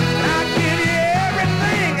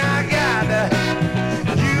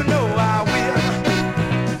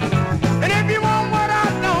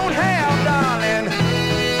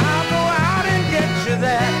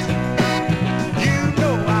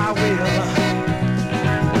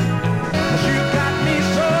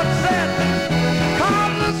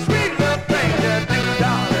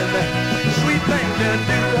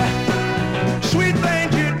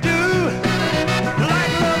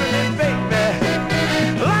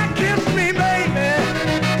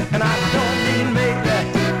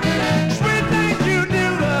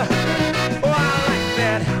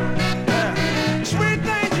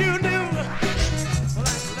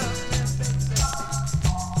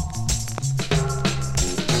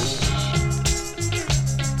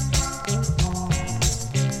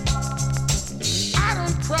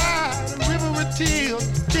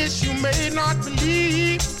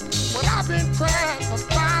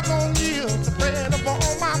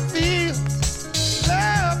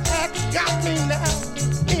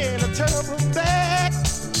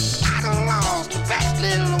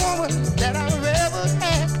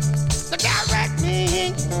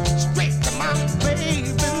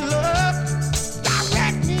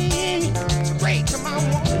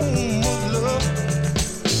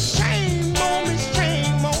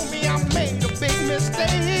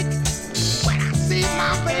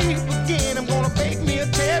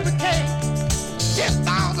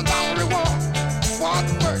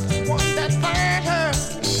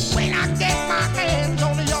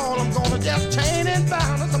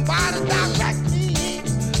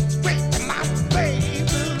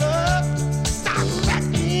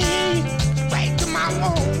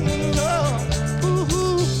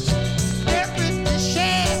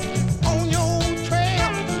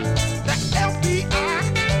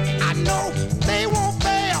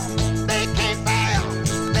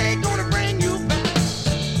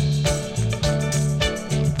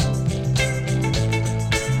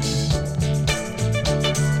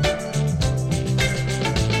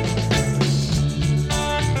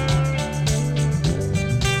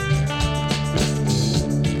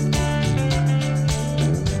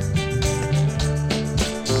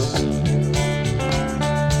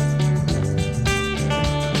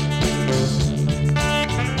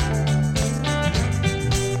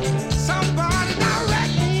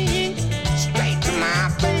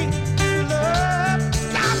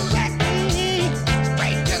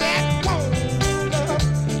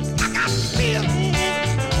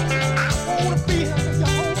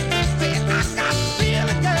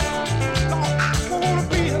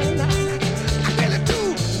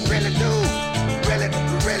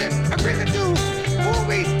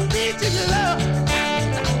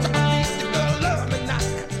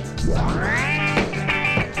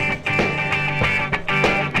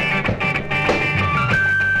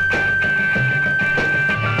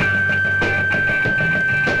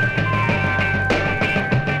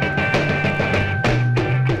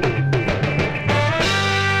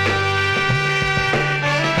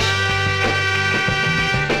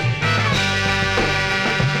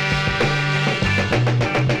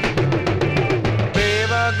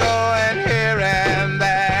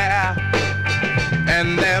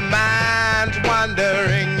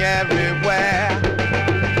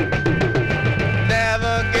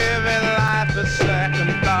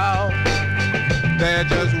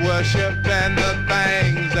worship and the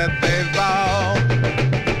things that they bought.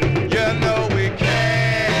 You know we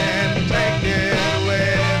can't take it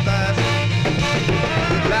with us.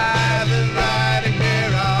 Life is riding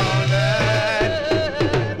here all night.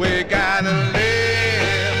 We gotta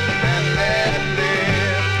live and let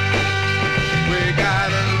live. We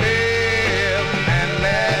gotta live and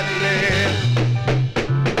let live.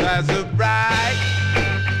 There's a bright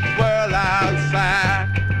world outside.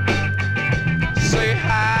 Say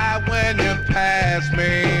hi when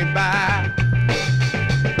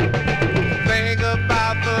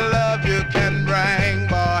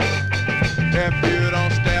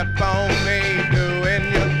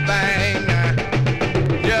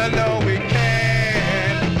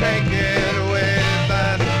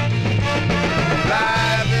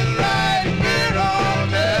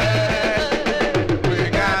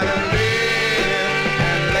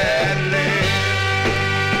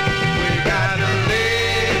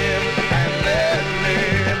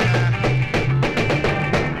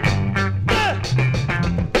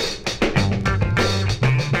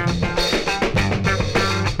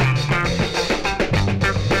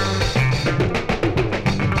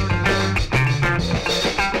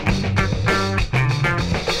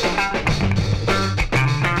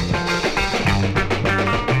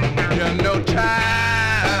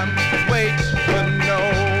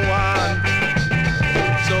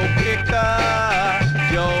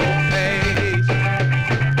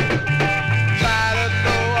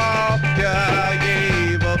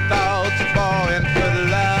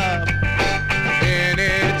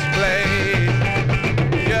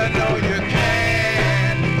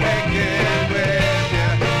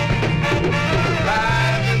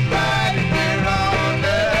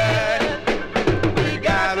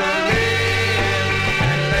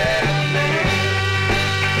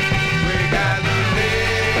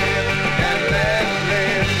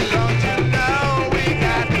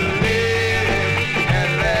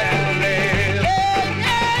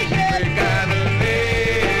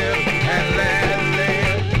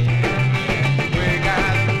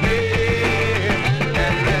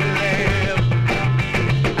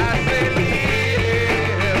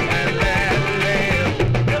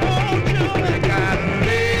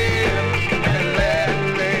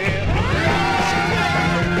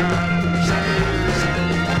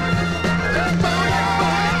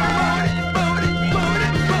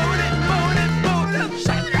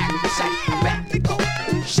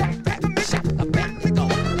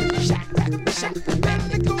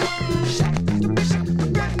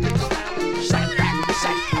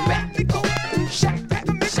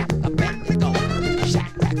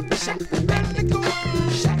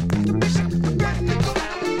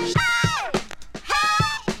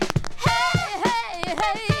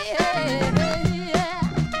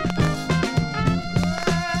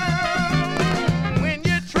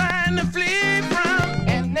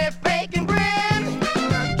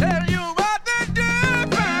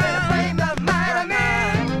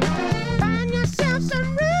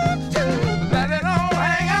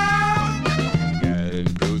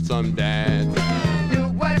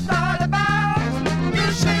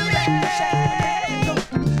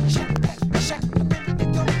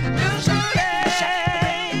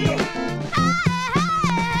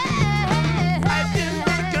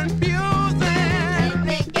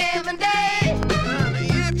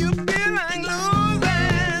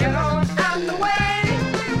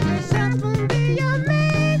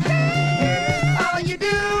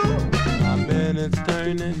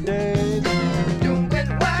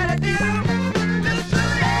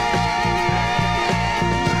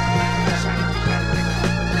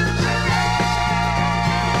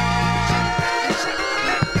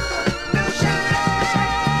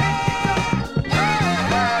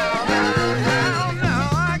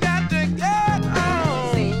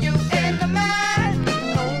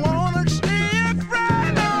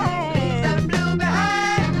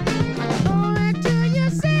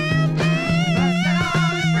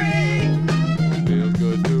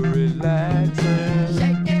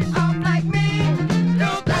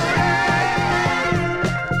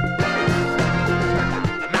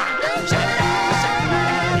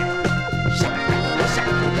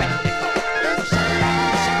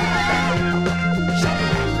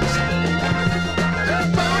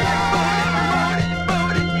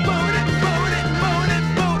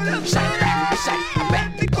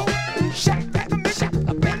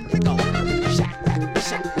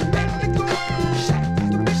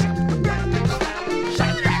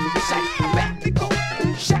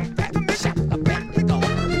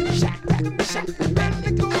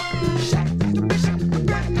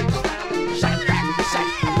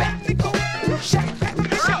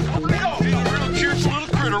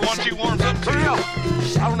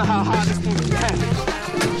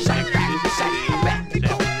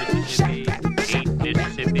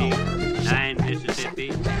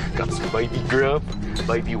baby grub,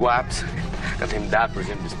 baby wipes. Got them diapers,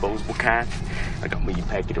 them disposable kind. I got me a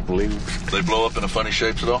packet of blues. They blow up into funny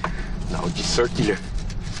shapes at all? No, just circular.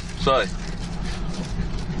 Say,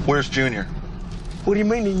 where's Junior? What do you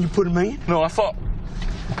mean? Didn't you put him in? No, I thought...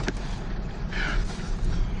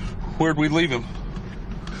 Where'd we leave him?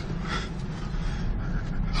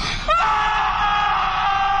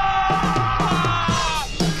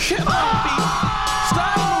 Come on, Pete.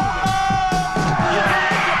 Start moving.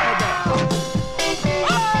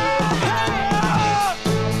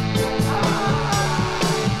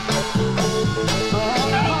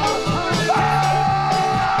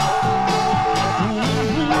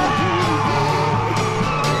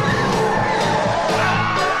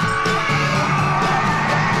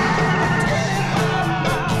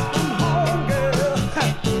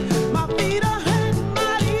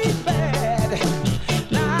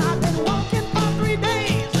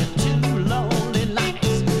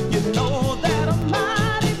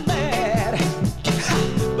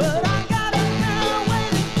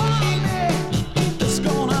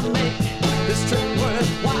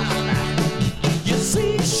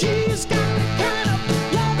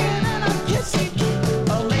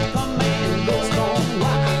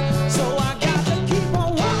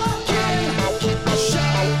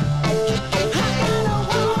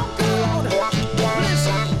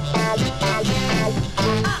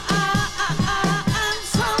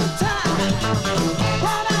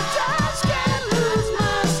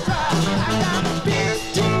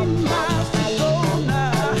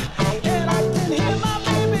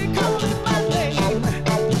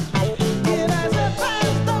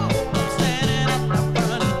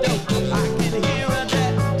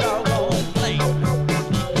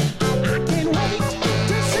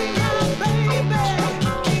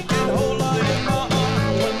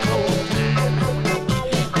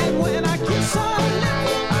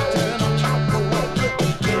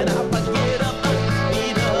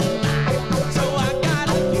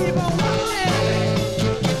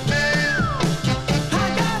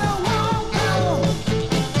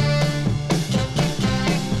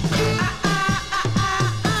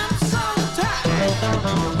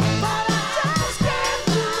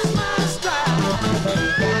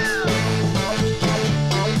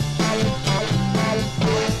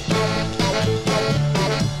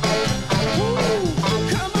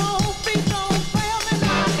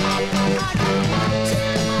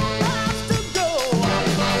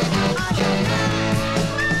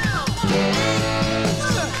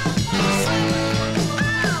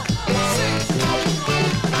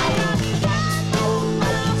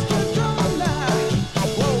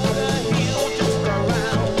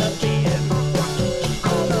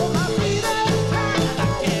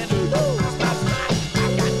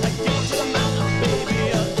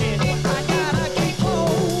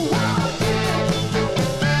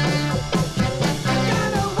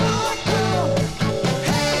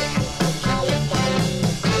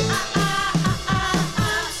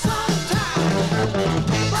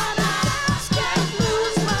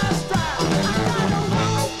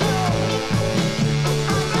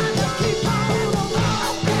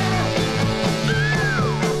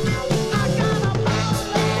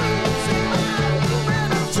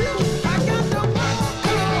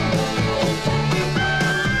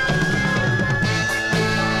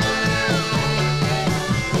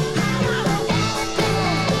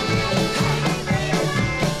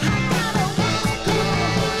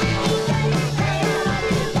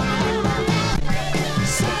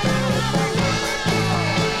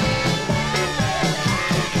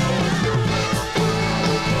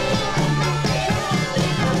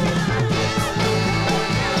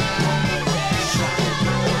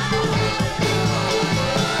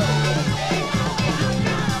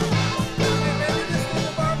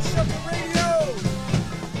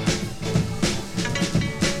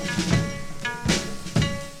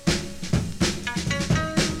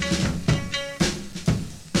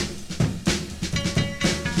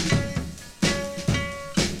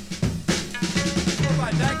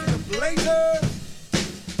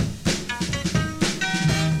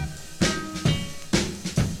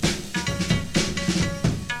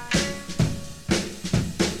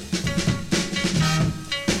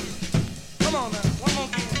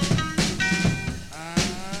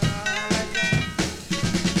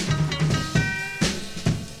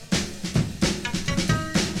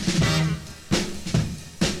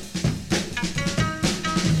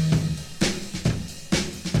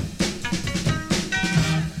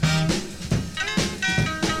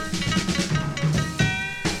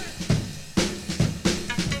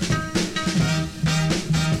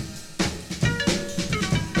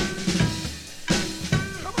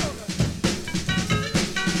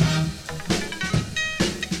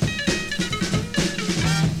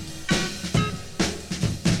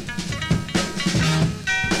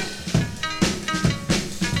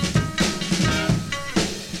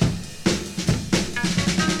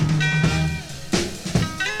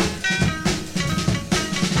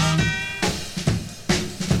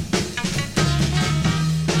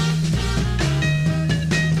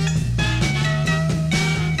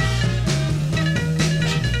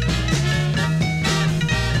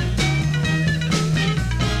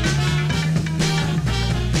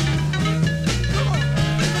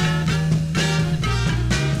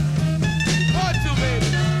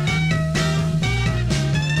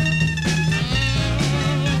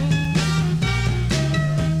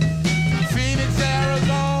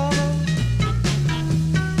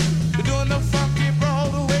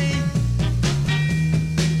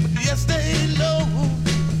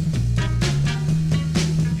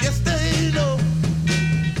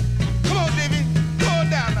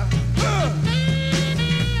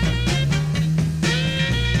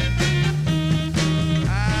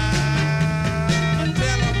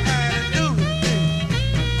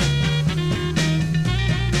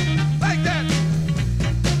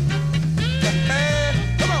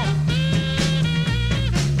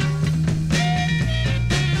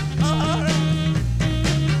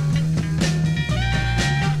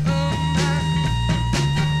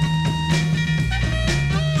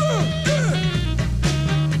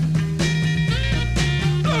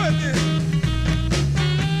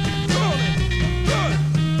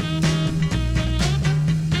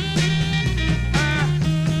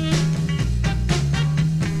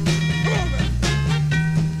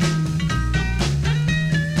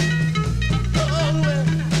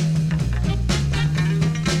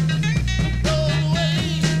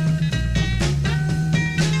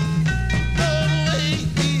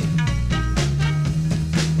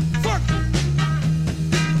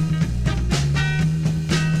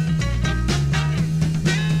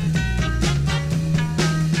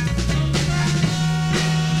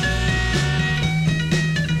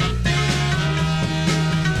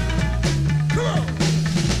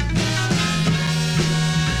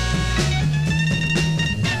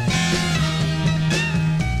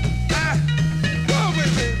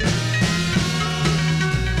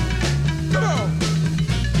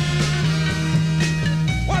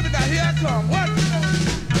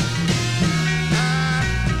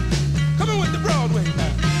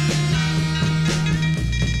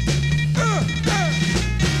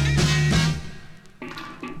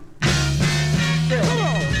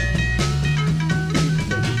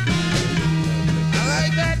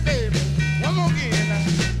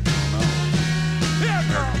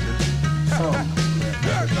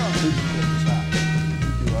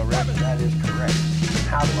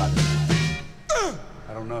 How do I do that?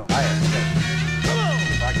 I don't know. I have to.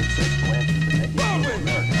 If I could say philanthropy, but maybe you're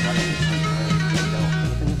American. Why don't you say philanthropy? You know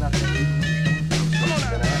anything about that? I'm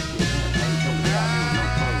gonna ask you again. How you coming out here with no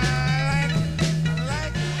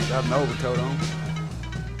clothes? Got an overcoat on.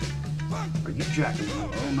 Are you jacking with me?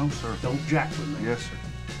 Oh, no, sir. Don't jack with me. Yes, sir.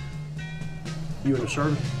 You in the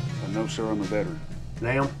service? No, sir. I'm a veteran.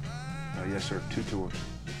 Now? Yes, sir. 2 tours.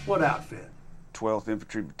 What outfit? 12th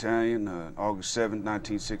Infantry Battalion, August 7th,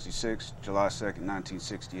 1966, July 2nd,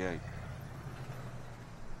 1968.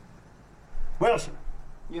 Wilson.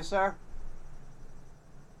 Yes, sir.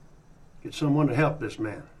 Get someone to help this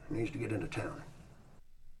man. He needs to get into town.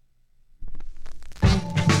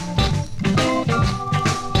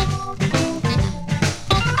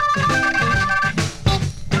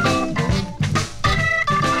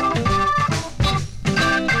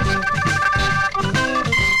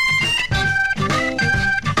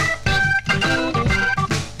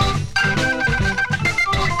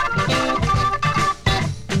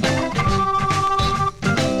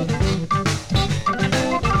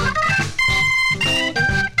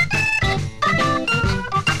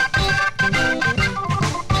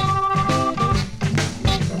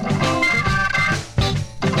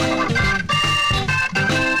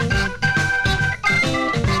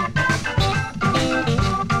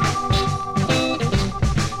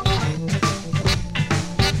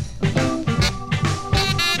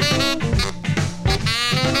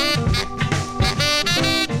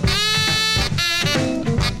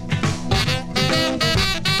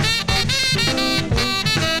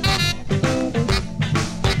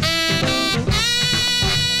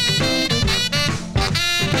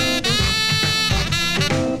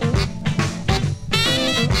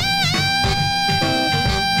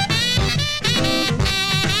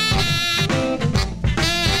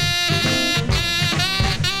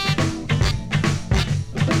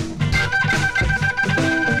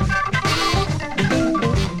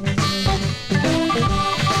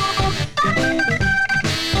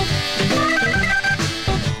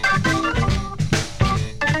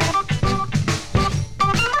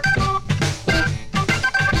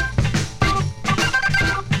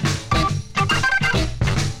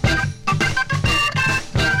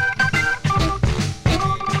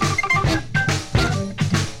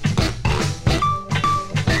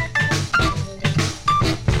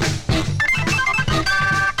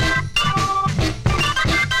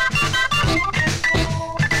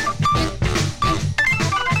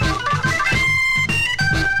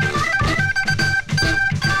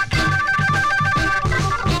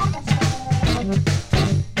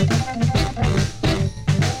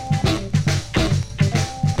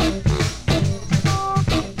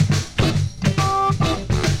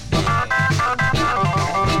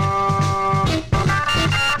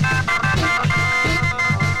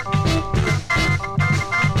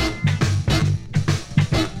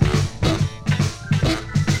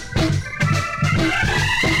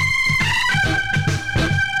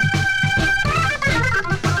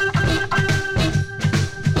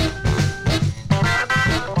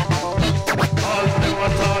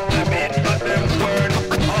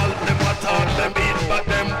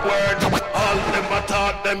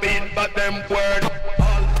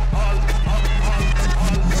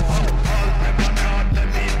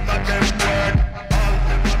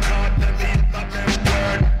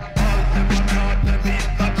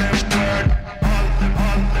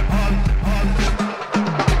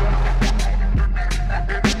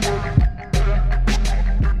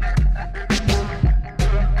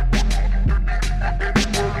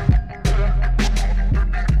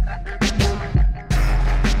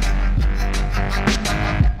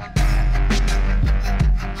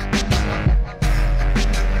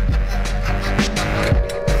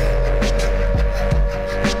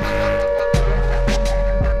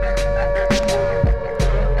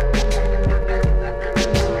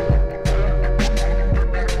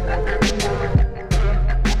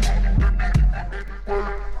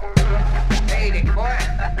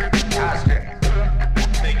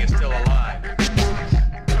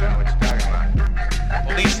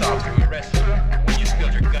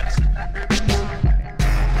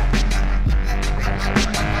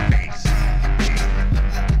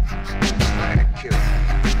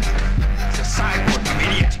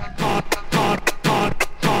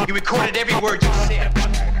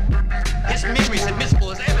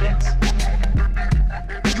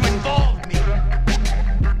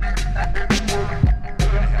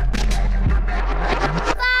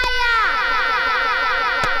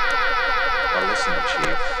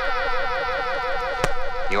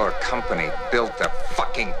 company built the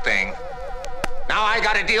fucking thing. Now I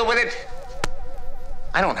gotta deal with it?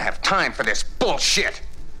 I don't have time for this bullshit.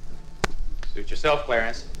 Suit yourself,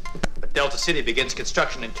 Clarence. But Delta City begins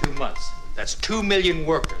construction in 2 months. That's 2 million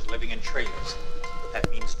workers living in trailers. That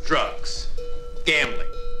means drugs,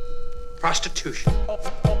 gambling, prostitution.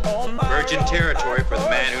 Virgin territory for the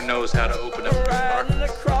man who knows how to open up the market.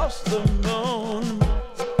 Across the moon,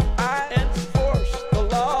 I enforce the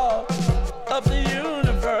law of the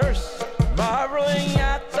universe, marveling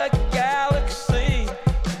at the galaxy,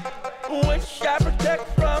 which I protect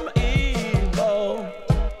from evil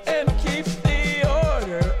and keep the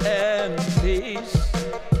order and peace.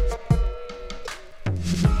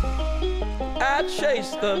 I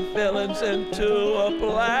chase the villains into a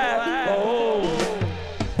black hole.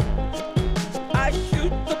 I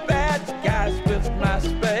shoot the bad guys with my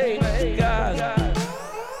space gun.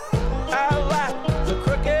 I lock the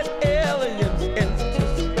crooked aliens into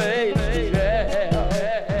space,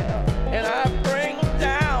 yeah. And I bring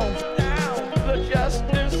down the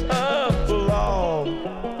justice of the law.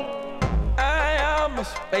 I am a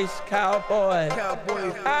space cowboy.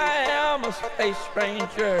 I am a space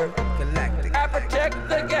ranger. I protect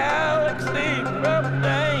the galaxy from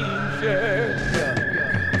danger.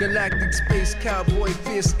 Galactic space cowboy,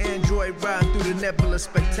 fierce android, ride through the nebula,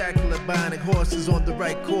 spectacular, bionic horses on the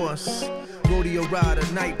right course. Rodeo rider,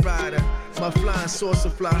 night rider, my flying saucer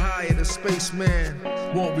fly higher. The spaceman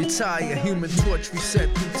won't retire. Human torch reset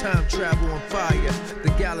through time travel on fire.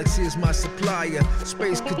 The galaxy is my supplier.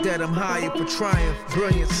 Space cadet, I'm hired for triumph.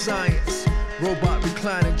 Brilliant science. Robot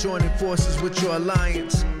reclining, joining forces with your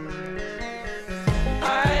alliance.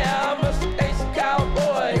 I am a space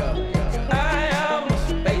cowboy. I am a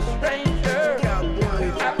space ranger.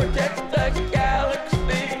 I protect the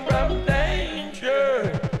galaxy from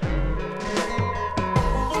danger.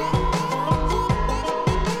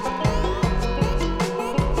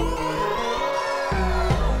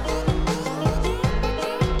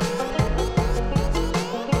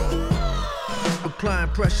 Applying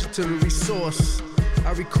pressure to the resource.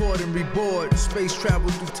 I record and reboard. Space travel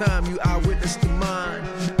through time, you eyewitness the mind.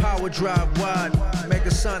 Power drive wide,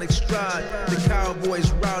 megasonic stride. The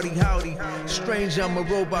cowboy's rowdy howdy. Strange, I'm a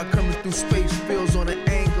robot coming through space fields on an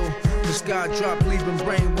angle. The sky drop, leaving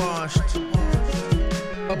brainwashed.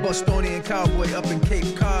 A Bostonian cowboy up in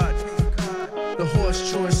Cape Cod. The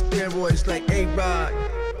horse chewing steroids like A-Rod.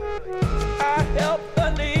 I help the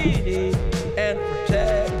needy and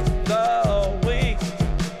protect the weak.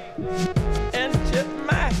 And tip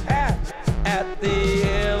my hat at the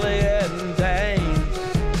alien dames.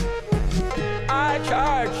 I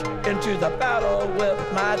charge into the battle with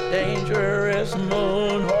my dangerous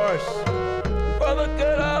moon horse. For the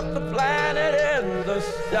good of the planet and the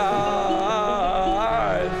stars.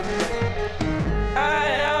 I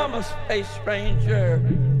am a space ranger.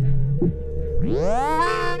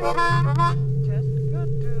 Just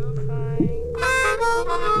good to find.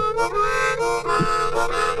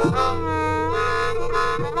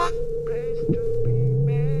 Place to be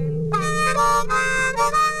made.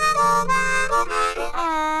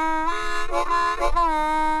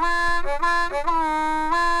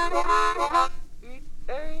 It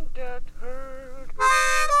ain't that hurt.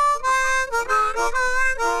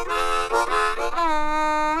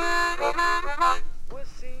 We're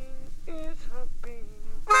seeing is happy.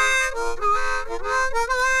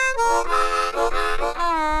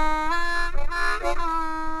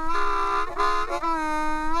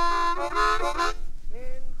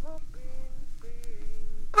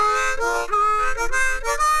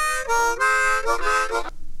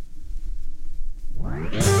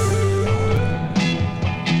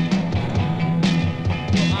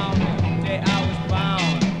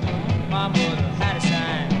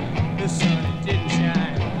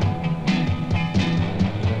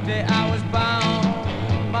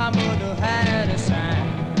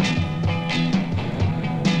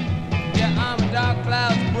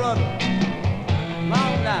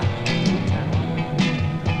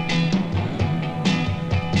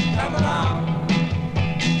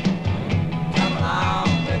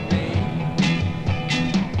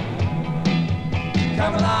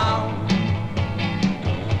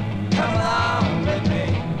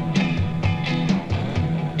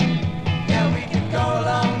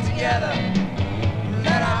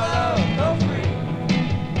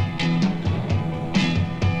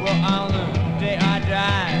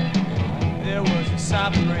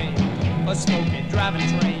 A smoking, driving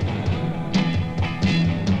train.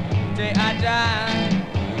 Day I died,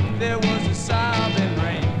 there was a sobbing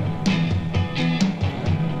rain.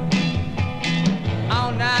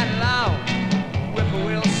 All night long,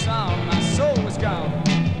 whippoorwill song, my soul was gone.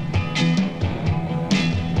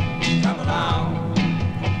 Come along,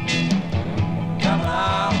 come along.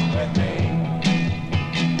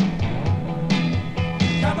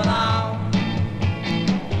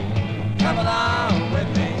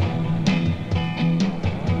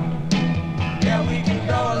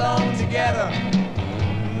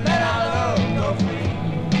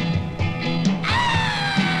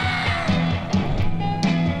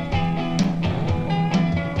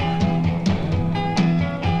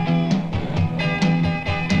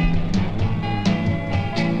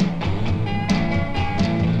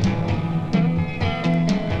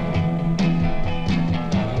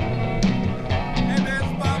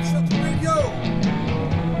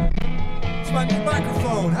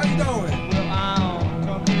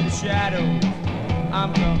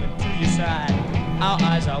 I'm coming to your side. Our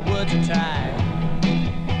eyes are words of time.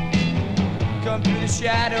 Come through the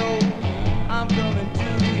shadow, I'm coming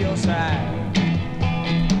to your side.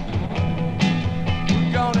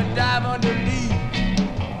 We're gonna dive underneath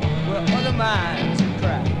where other minds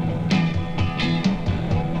cry.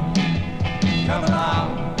 Come along,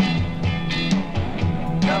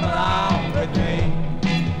 come along with me.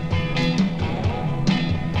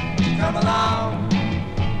 Come along,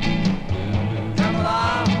 come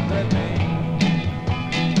along with me.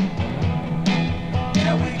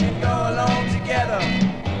 Yeah, we can go along together.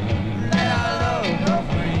 Let our love go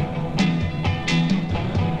free.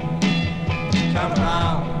 Come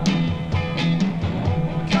along,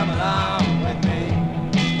 come along with me.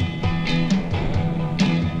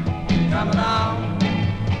 Come along,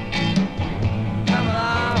 come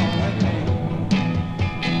along with me.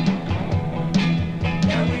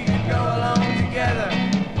 Yeah, we can go along together.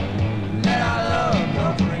 Let our love go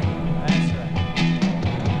free. That's right.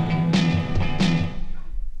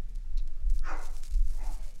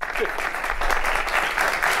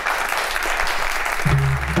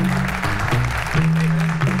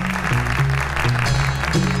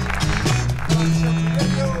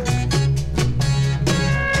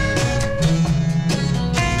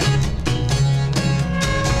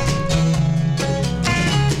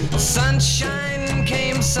 Sunshine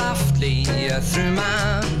came softly through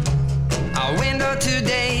my window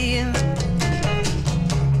today.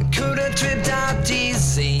 Could have tripped out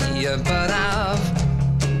easy, but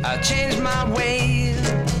I've changed my way.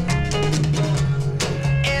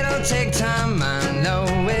 It'll take time, I know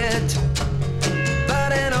it,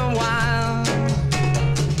 but in a while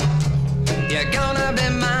you're gonna be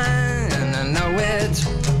mine, I know it.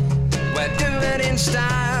 We'll do it in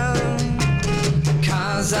style.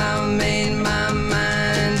 'Cause I made my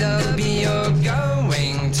mind up, you're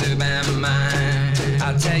going to be mine.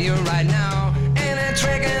 I'll tell you right now, ain't a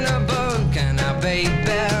trick in a book, and I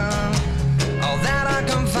baby, all that I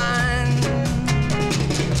can find.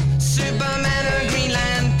 Superman or Green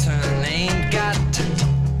Lantern ain't got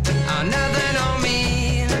nothing on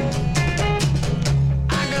me.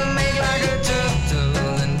 I can make like a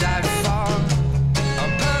turtle and dive for a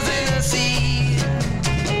buzz in the sea.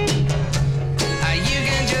 You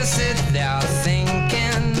can just sit there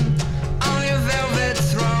thinking on your velvet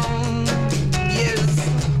throne. Yes,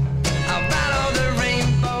 about all the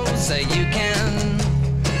rainbows that you can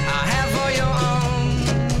have for your own.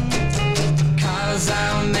 'Cause I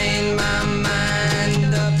made my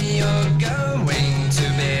mind up, you're going to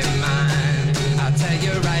be mine. I'll tell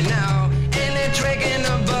you right now, any trick in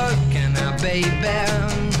the book, and I baby,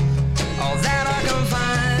 all that I can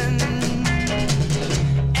find.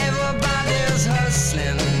 Everybody's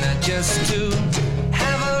hustling just to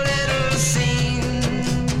have a little scene.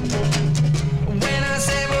 When I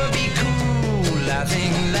say we'll be cool, I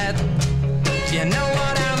think that you know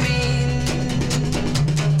what I mean.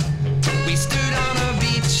 We stood on a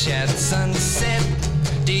beach at sunset.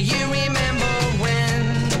 Do you remember when?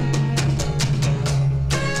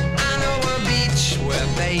 I know a beach where,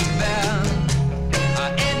 baby,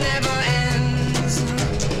 it never ends.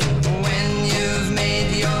 When you've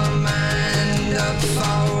made your mind up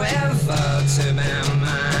forever to be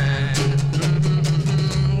mine.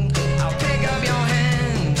 I'll pick up your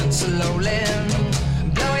hand and slowly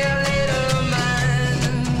blow your little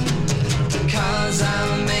mind. 'Cause I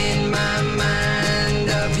made my mind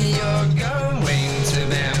up, you're going to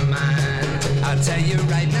be mine. I'll tell you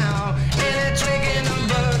right now, any trick in a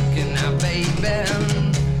book, and now baby,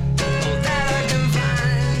 all that I can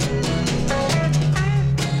find.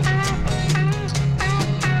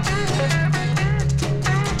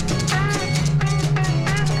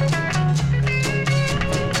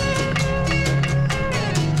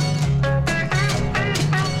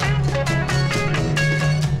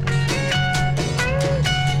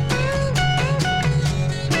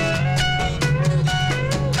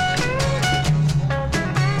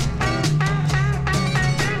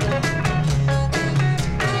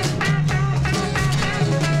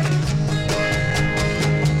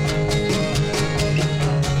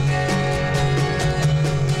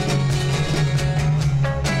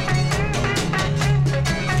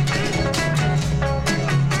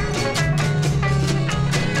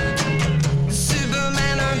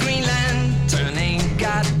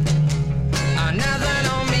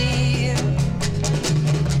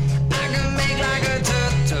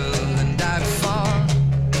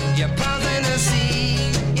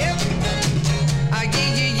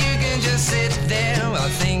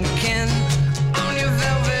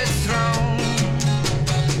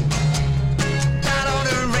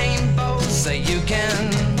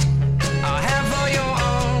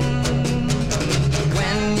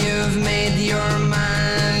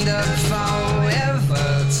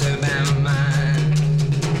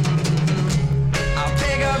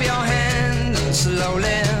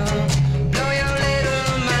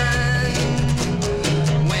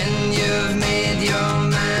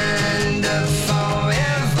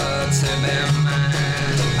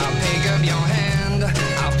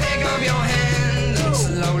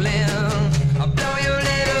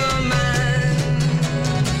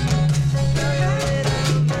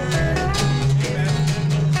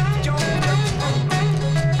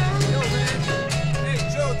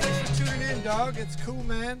 It's cool,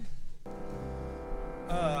 man.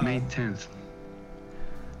 May 10th.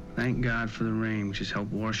 Thank God for the rain, which has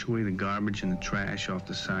helped wash away the garbage and the trash off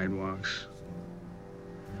the sidewalks.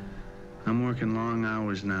 I'm working long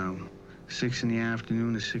hours now. 6 in the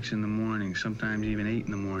afternoon to 6 in the morning, sometimes even 8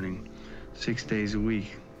 in the morning. 6 days a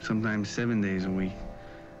week, sometimes 7 days a week.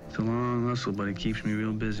 It's a long hustle, but it keeps me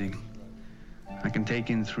real busy. I can take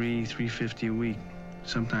in $350 a week,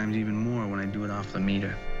 sometimes even more when I do it off the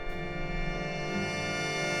meter.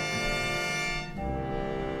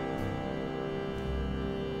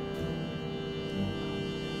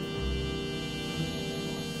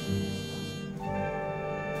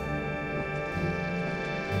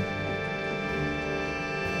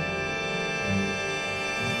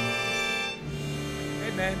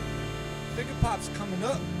 Hey, man. Figure Pop's coming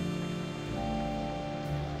up.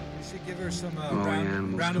 We should give her some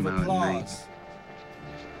round of applause.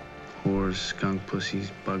 Whores, skunk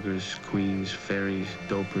pussies, buggers, queens, fairies,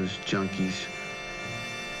 dopers, junkies.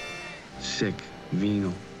 Sick,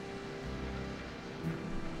 venal.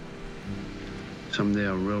 Someday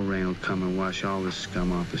a real rain will come and wash all this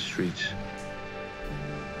scum off the streets.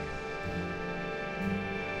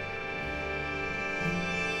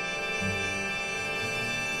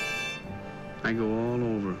 I go all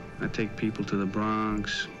over. I take people to the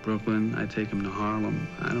Bronx, Brooklyn. I take them to Harlem.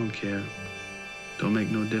 I don't care. Don't make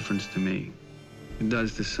no difference to me. It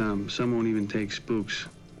does to some. Some won't even take spooks.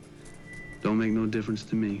 Don't make no difference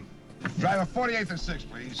to me. Driver 48th and 6,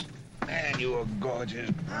 please. Man, you are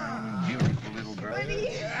gorgeous, beautiful little girl.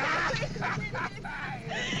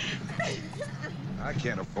 I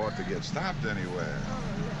can't afford to get stopped anywhere.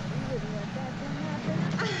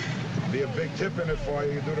 Be a big tip in it for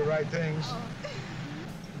you. You do the right things.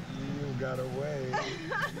 You got away.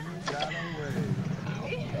 You got away.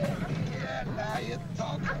 Yeah, now you're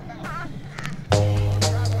talking.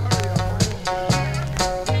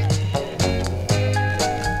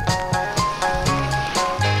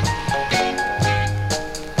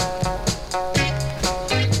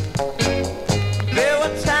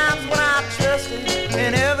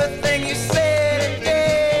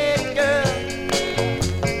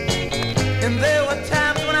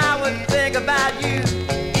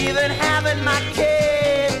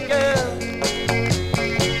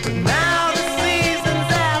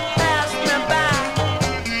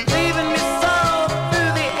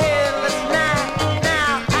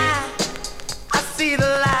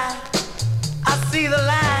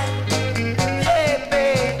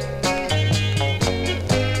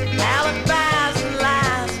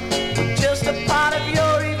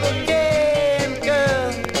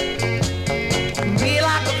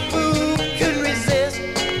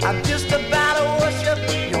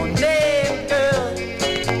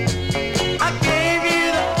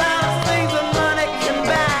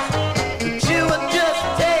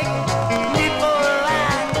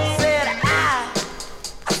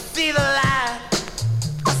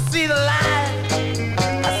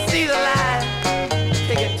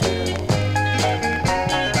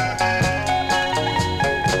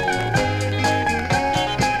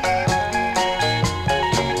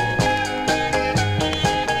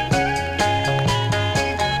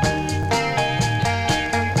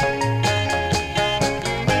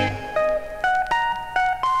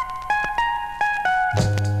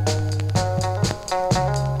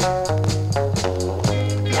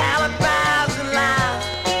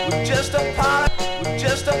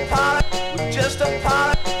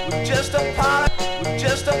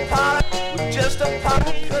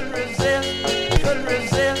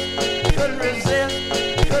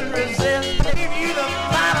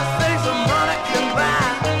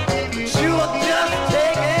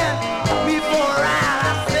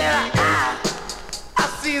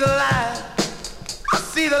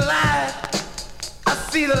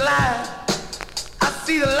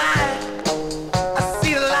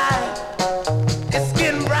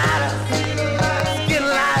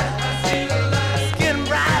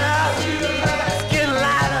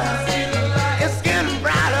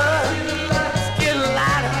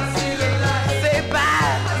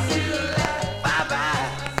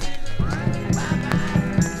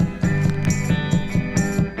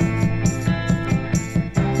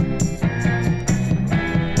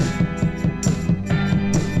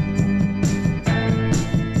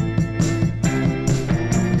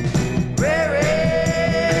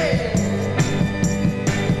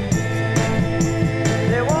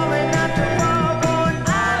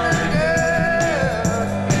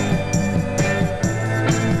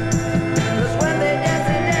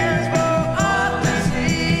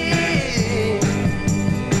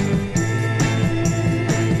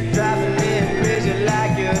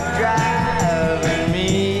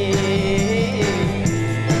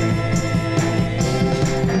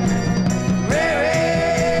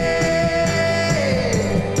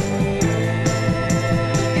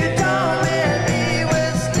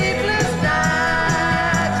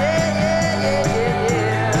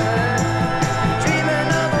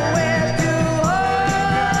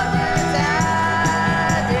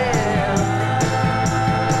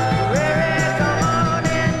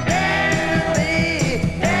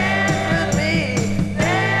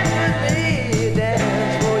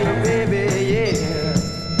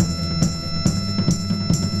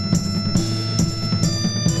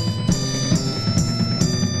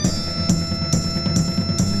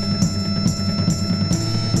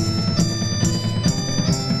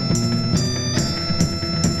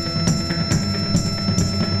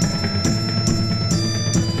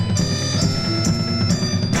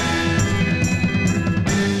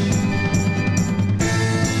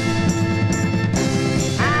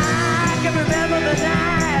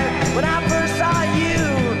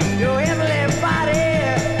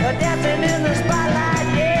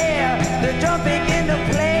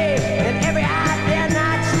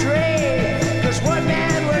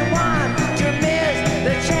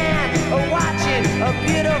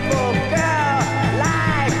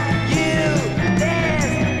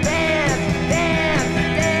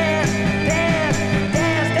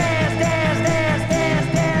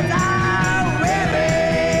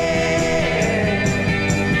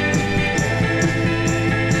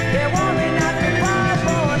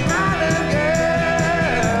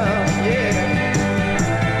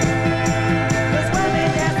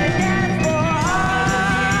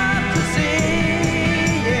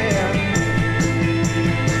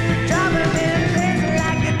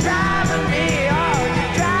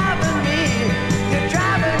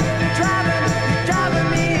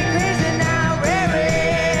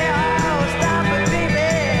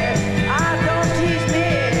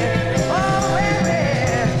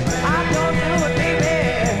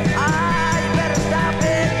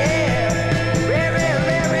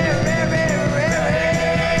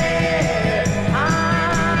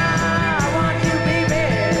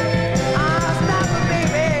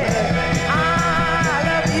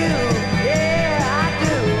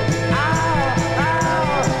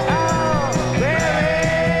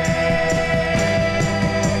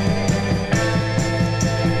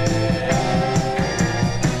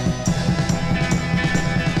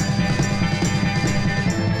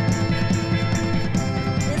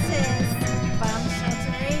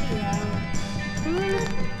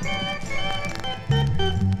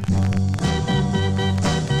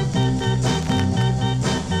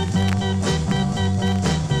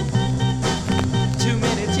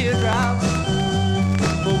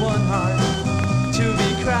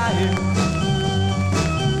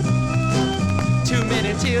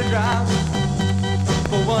 teardrops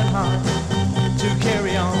for one heart to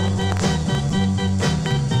carry on.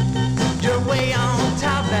 You're way on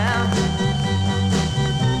top now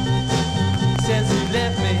since you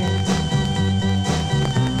left me.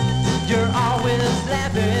 You're always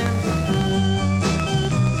laughing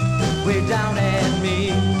way down at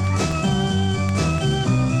me.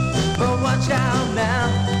 But watch out now,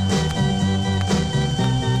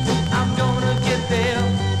 I'm gonna get there.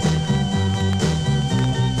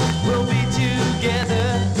 We'll be together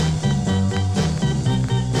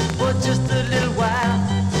for just a little while,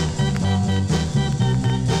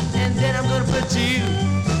 and then I'm gonna put you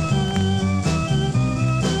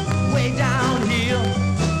way down here,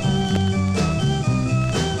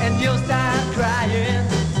 and you'll start crying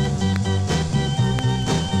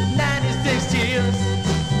 96 tears.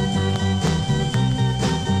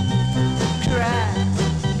 Cry,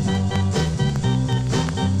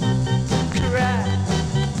 cry.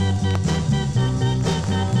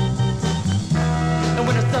 And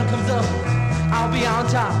when the sun comes up, I'll be on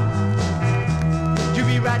top. You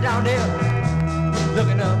be right down there,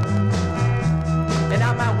 looking up. And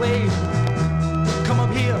I might wave, come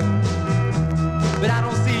up here, but I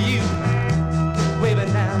don't see you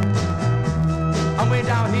waving now. I'm way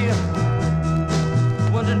down here,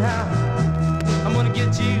 wondering how I'm gonna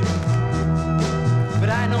get you, but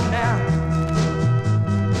I know now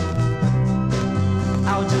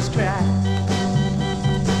I'll just cry,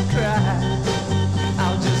 cry,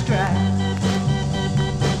 I'll just cry.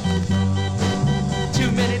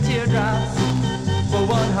 Too many teardrops for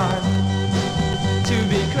one heart to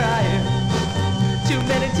be crying. Too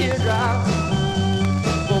many teardrops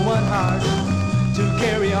for one heart to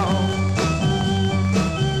carry on.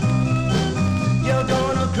 You're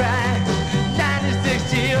gonna cry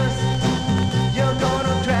 96 tears. You're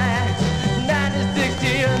gonna cry 96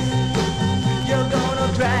 tears. You're gonna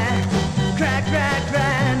cry, cry, cry,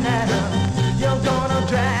 cry now. You're gonna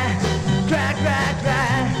cry, cry, cry,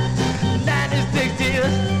 cry 96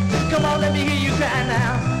 tears. Come on, let me hear you cry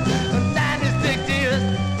now. 96 tears.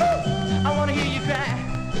 Woo! I wanna hear you cry.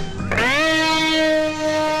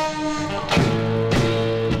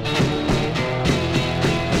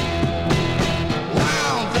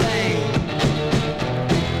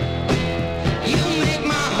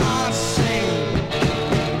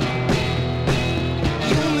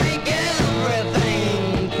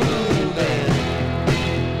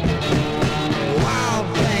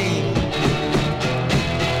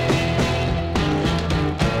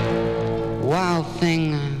 Wild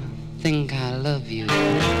thing, I think I love you,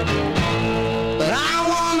 but I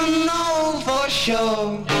wanna know for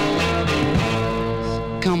sure.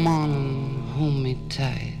 So come on and hold me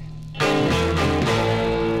tight.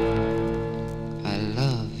 I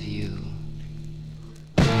love you.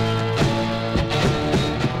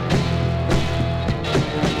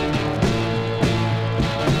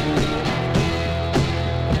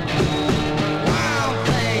 Wild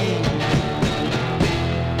thing,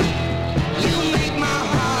 you make my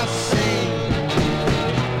heart sing.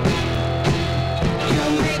 You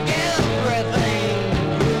make everything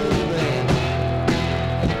groovy.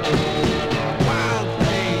 Wild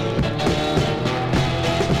thing.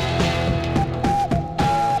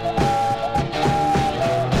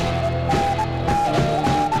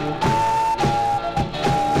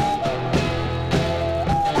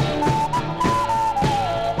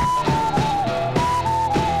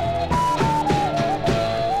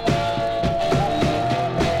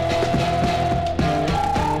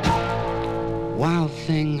 Wild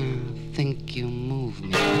thing, I think you move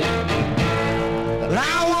me, but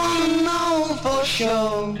I wanna know for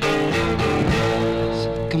sure. So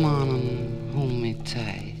come on and hold me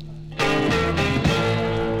tight.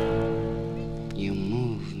 You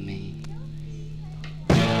move me.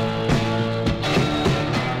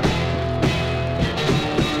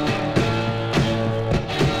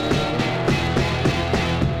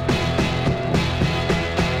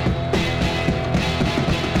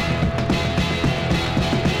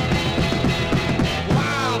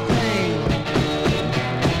 Wild thing,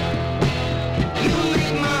 you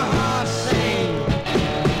make my heart sing.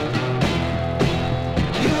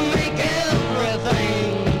 You make everything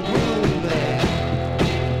groovy.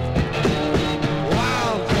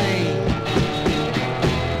 Wild thing,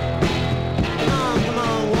 come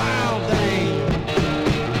on, wild thing.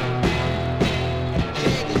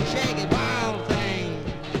 Shake it, wild thing.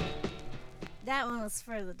 That one was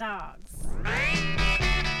for the dogs.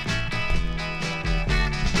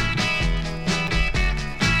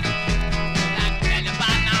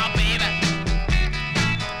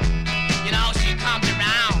 You know, she comes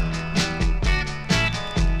around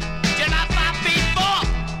just about 5 feet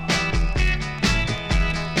 4.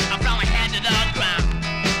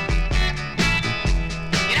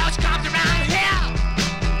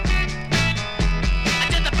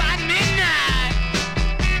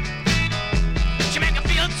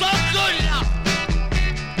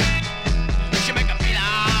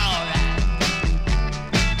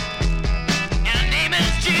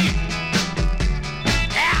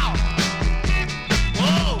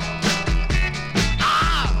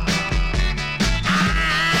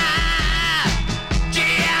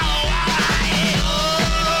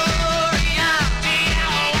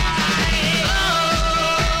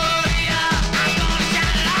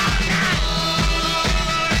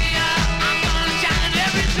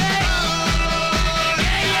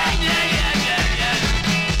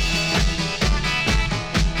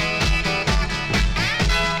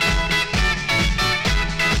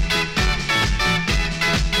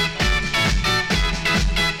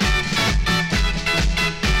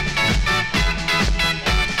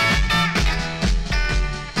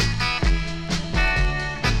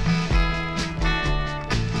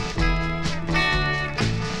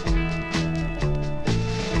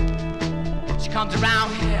 comes around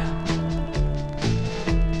here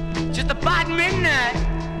just about midnight.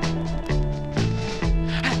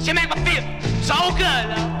 She make me feel so good,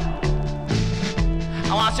 love.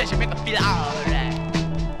 I wanna say she make me feel alright.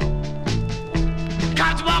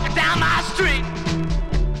 Comes walking down my street.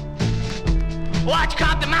 Watch you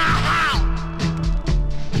come to my house.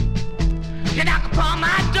 You knock upon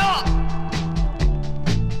my door.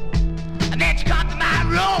 And then you come to my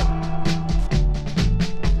room.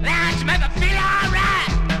 Then you make me feel alright.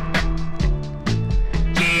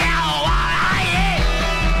 G-L-O-R-I-E.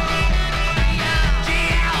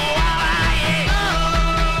 G-L-O-R-I-E.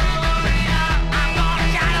 I'm gonna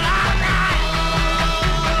shout it all night.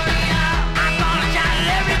 I'm gonna shout it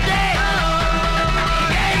every day.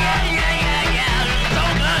 Yeah, yeah, yeah, yeah, yeah. So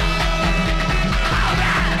good.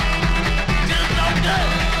 Alright. Just so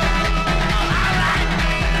good.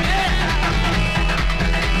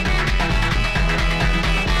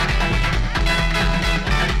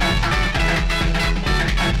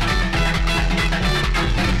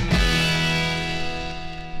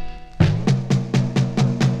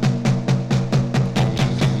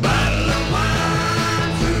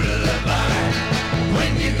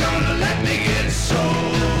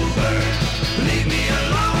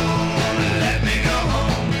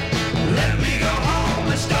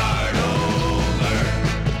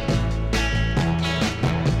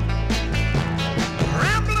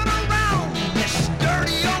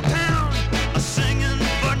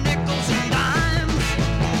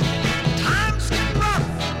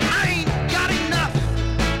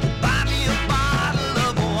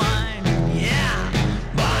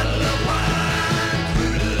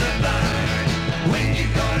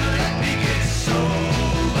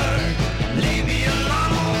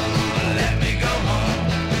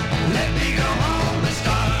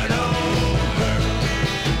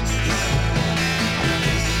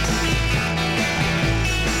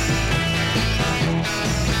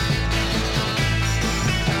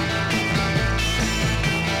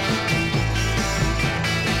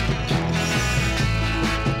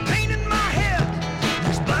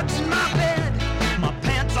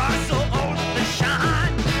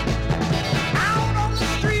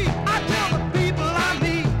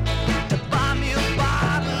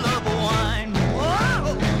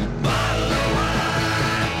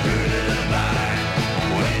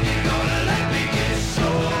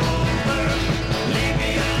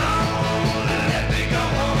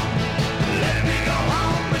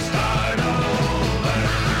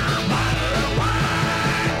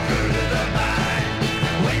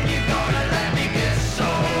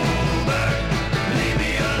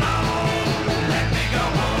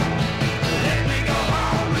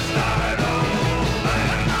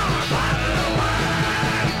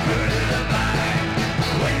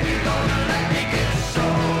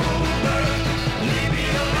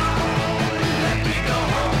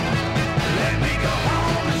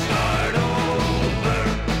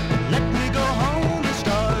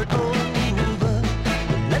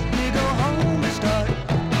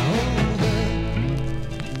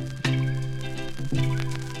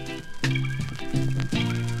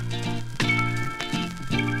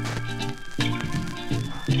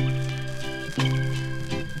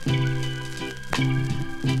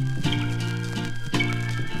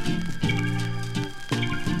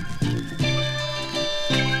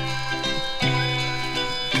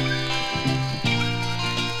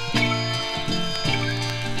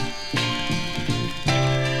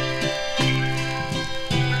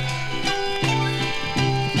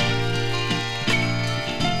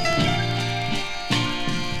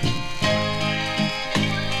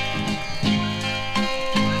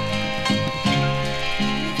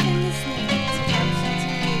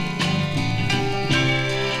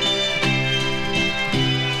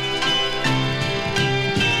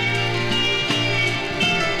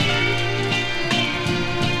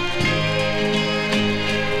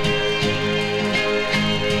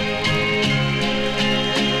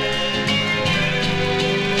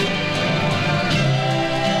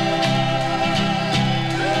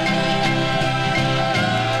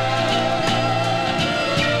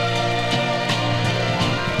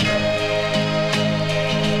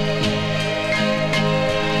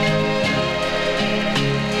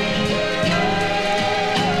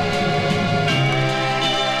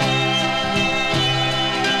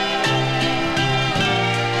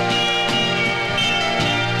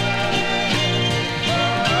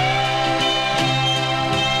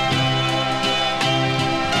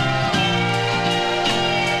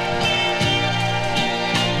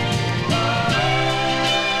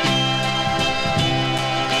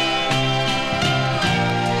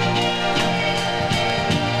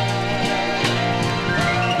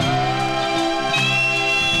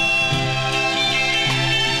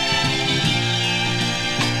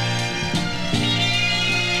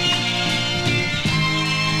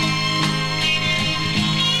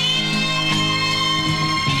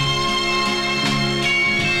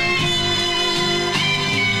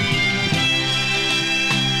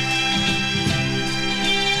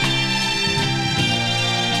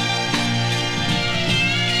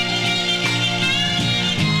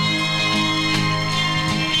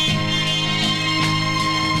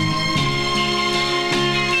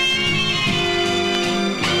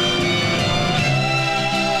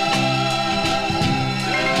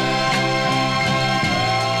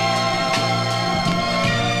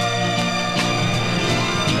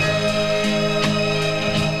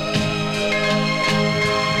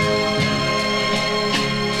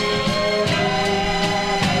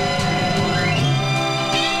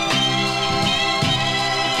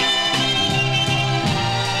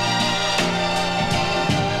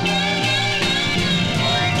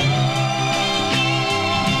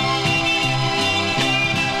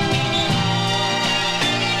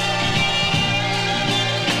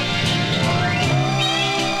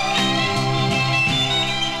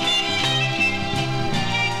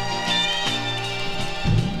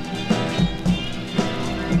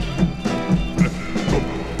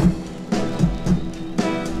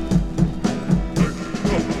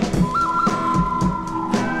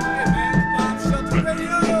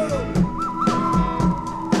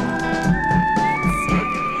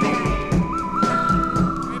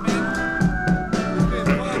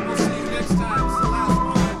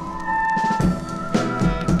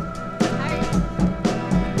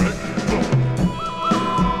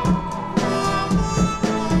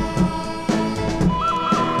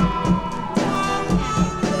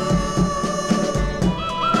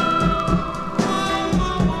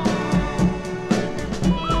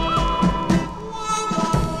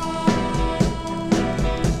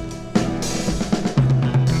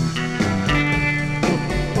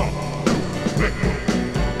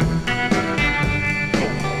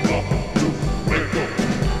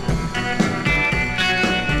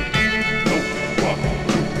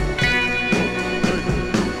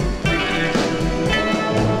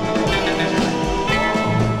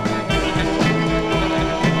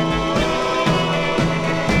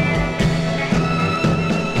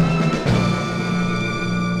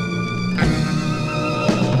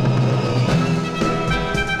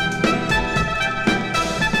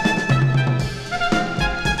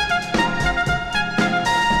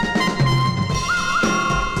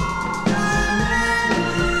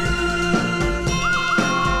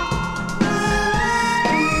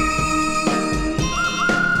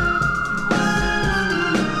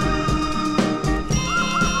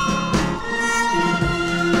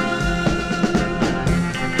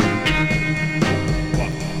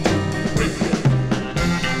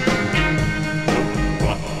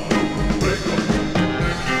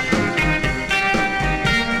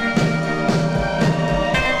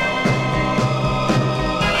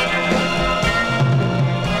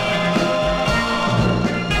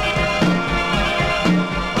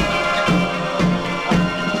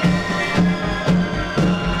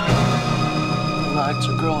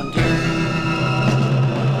 throwing dirt.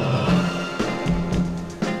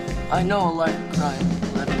 I know a life of crime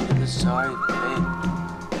led me to this sorry pain.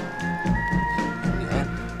 And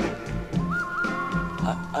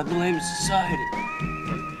I blame society.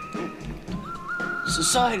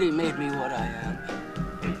 Society made me what I am.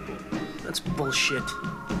 That's bullshit.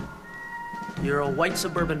 You're a white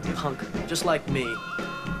suburban punk, just like me.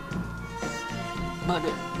 But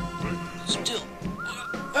it still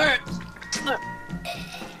hurts.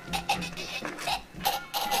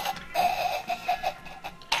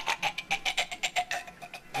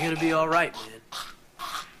 You're gonna be all right, man.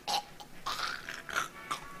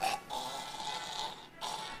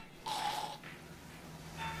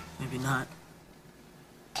 Maybe not.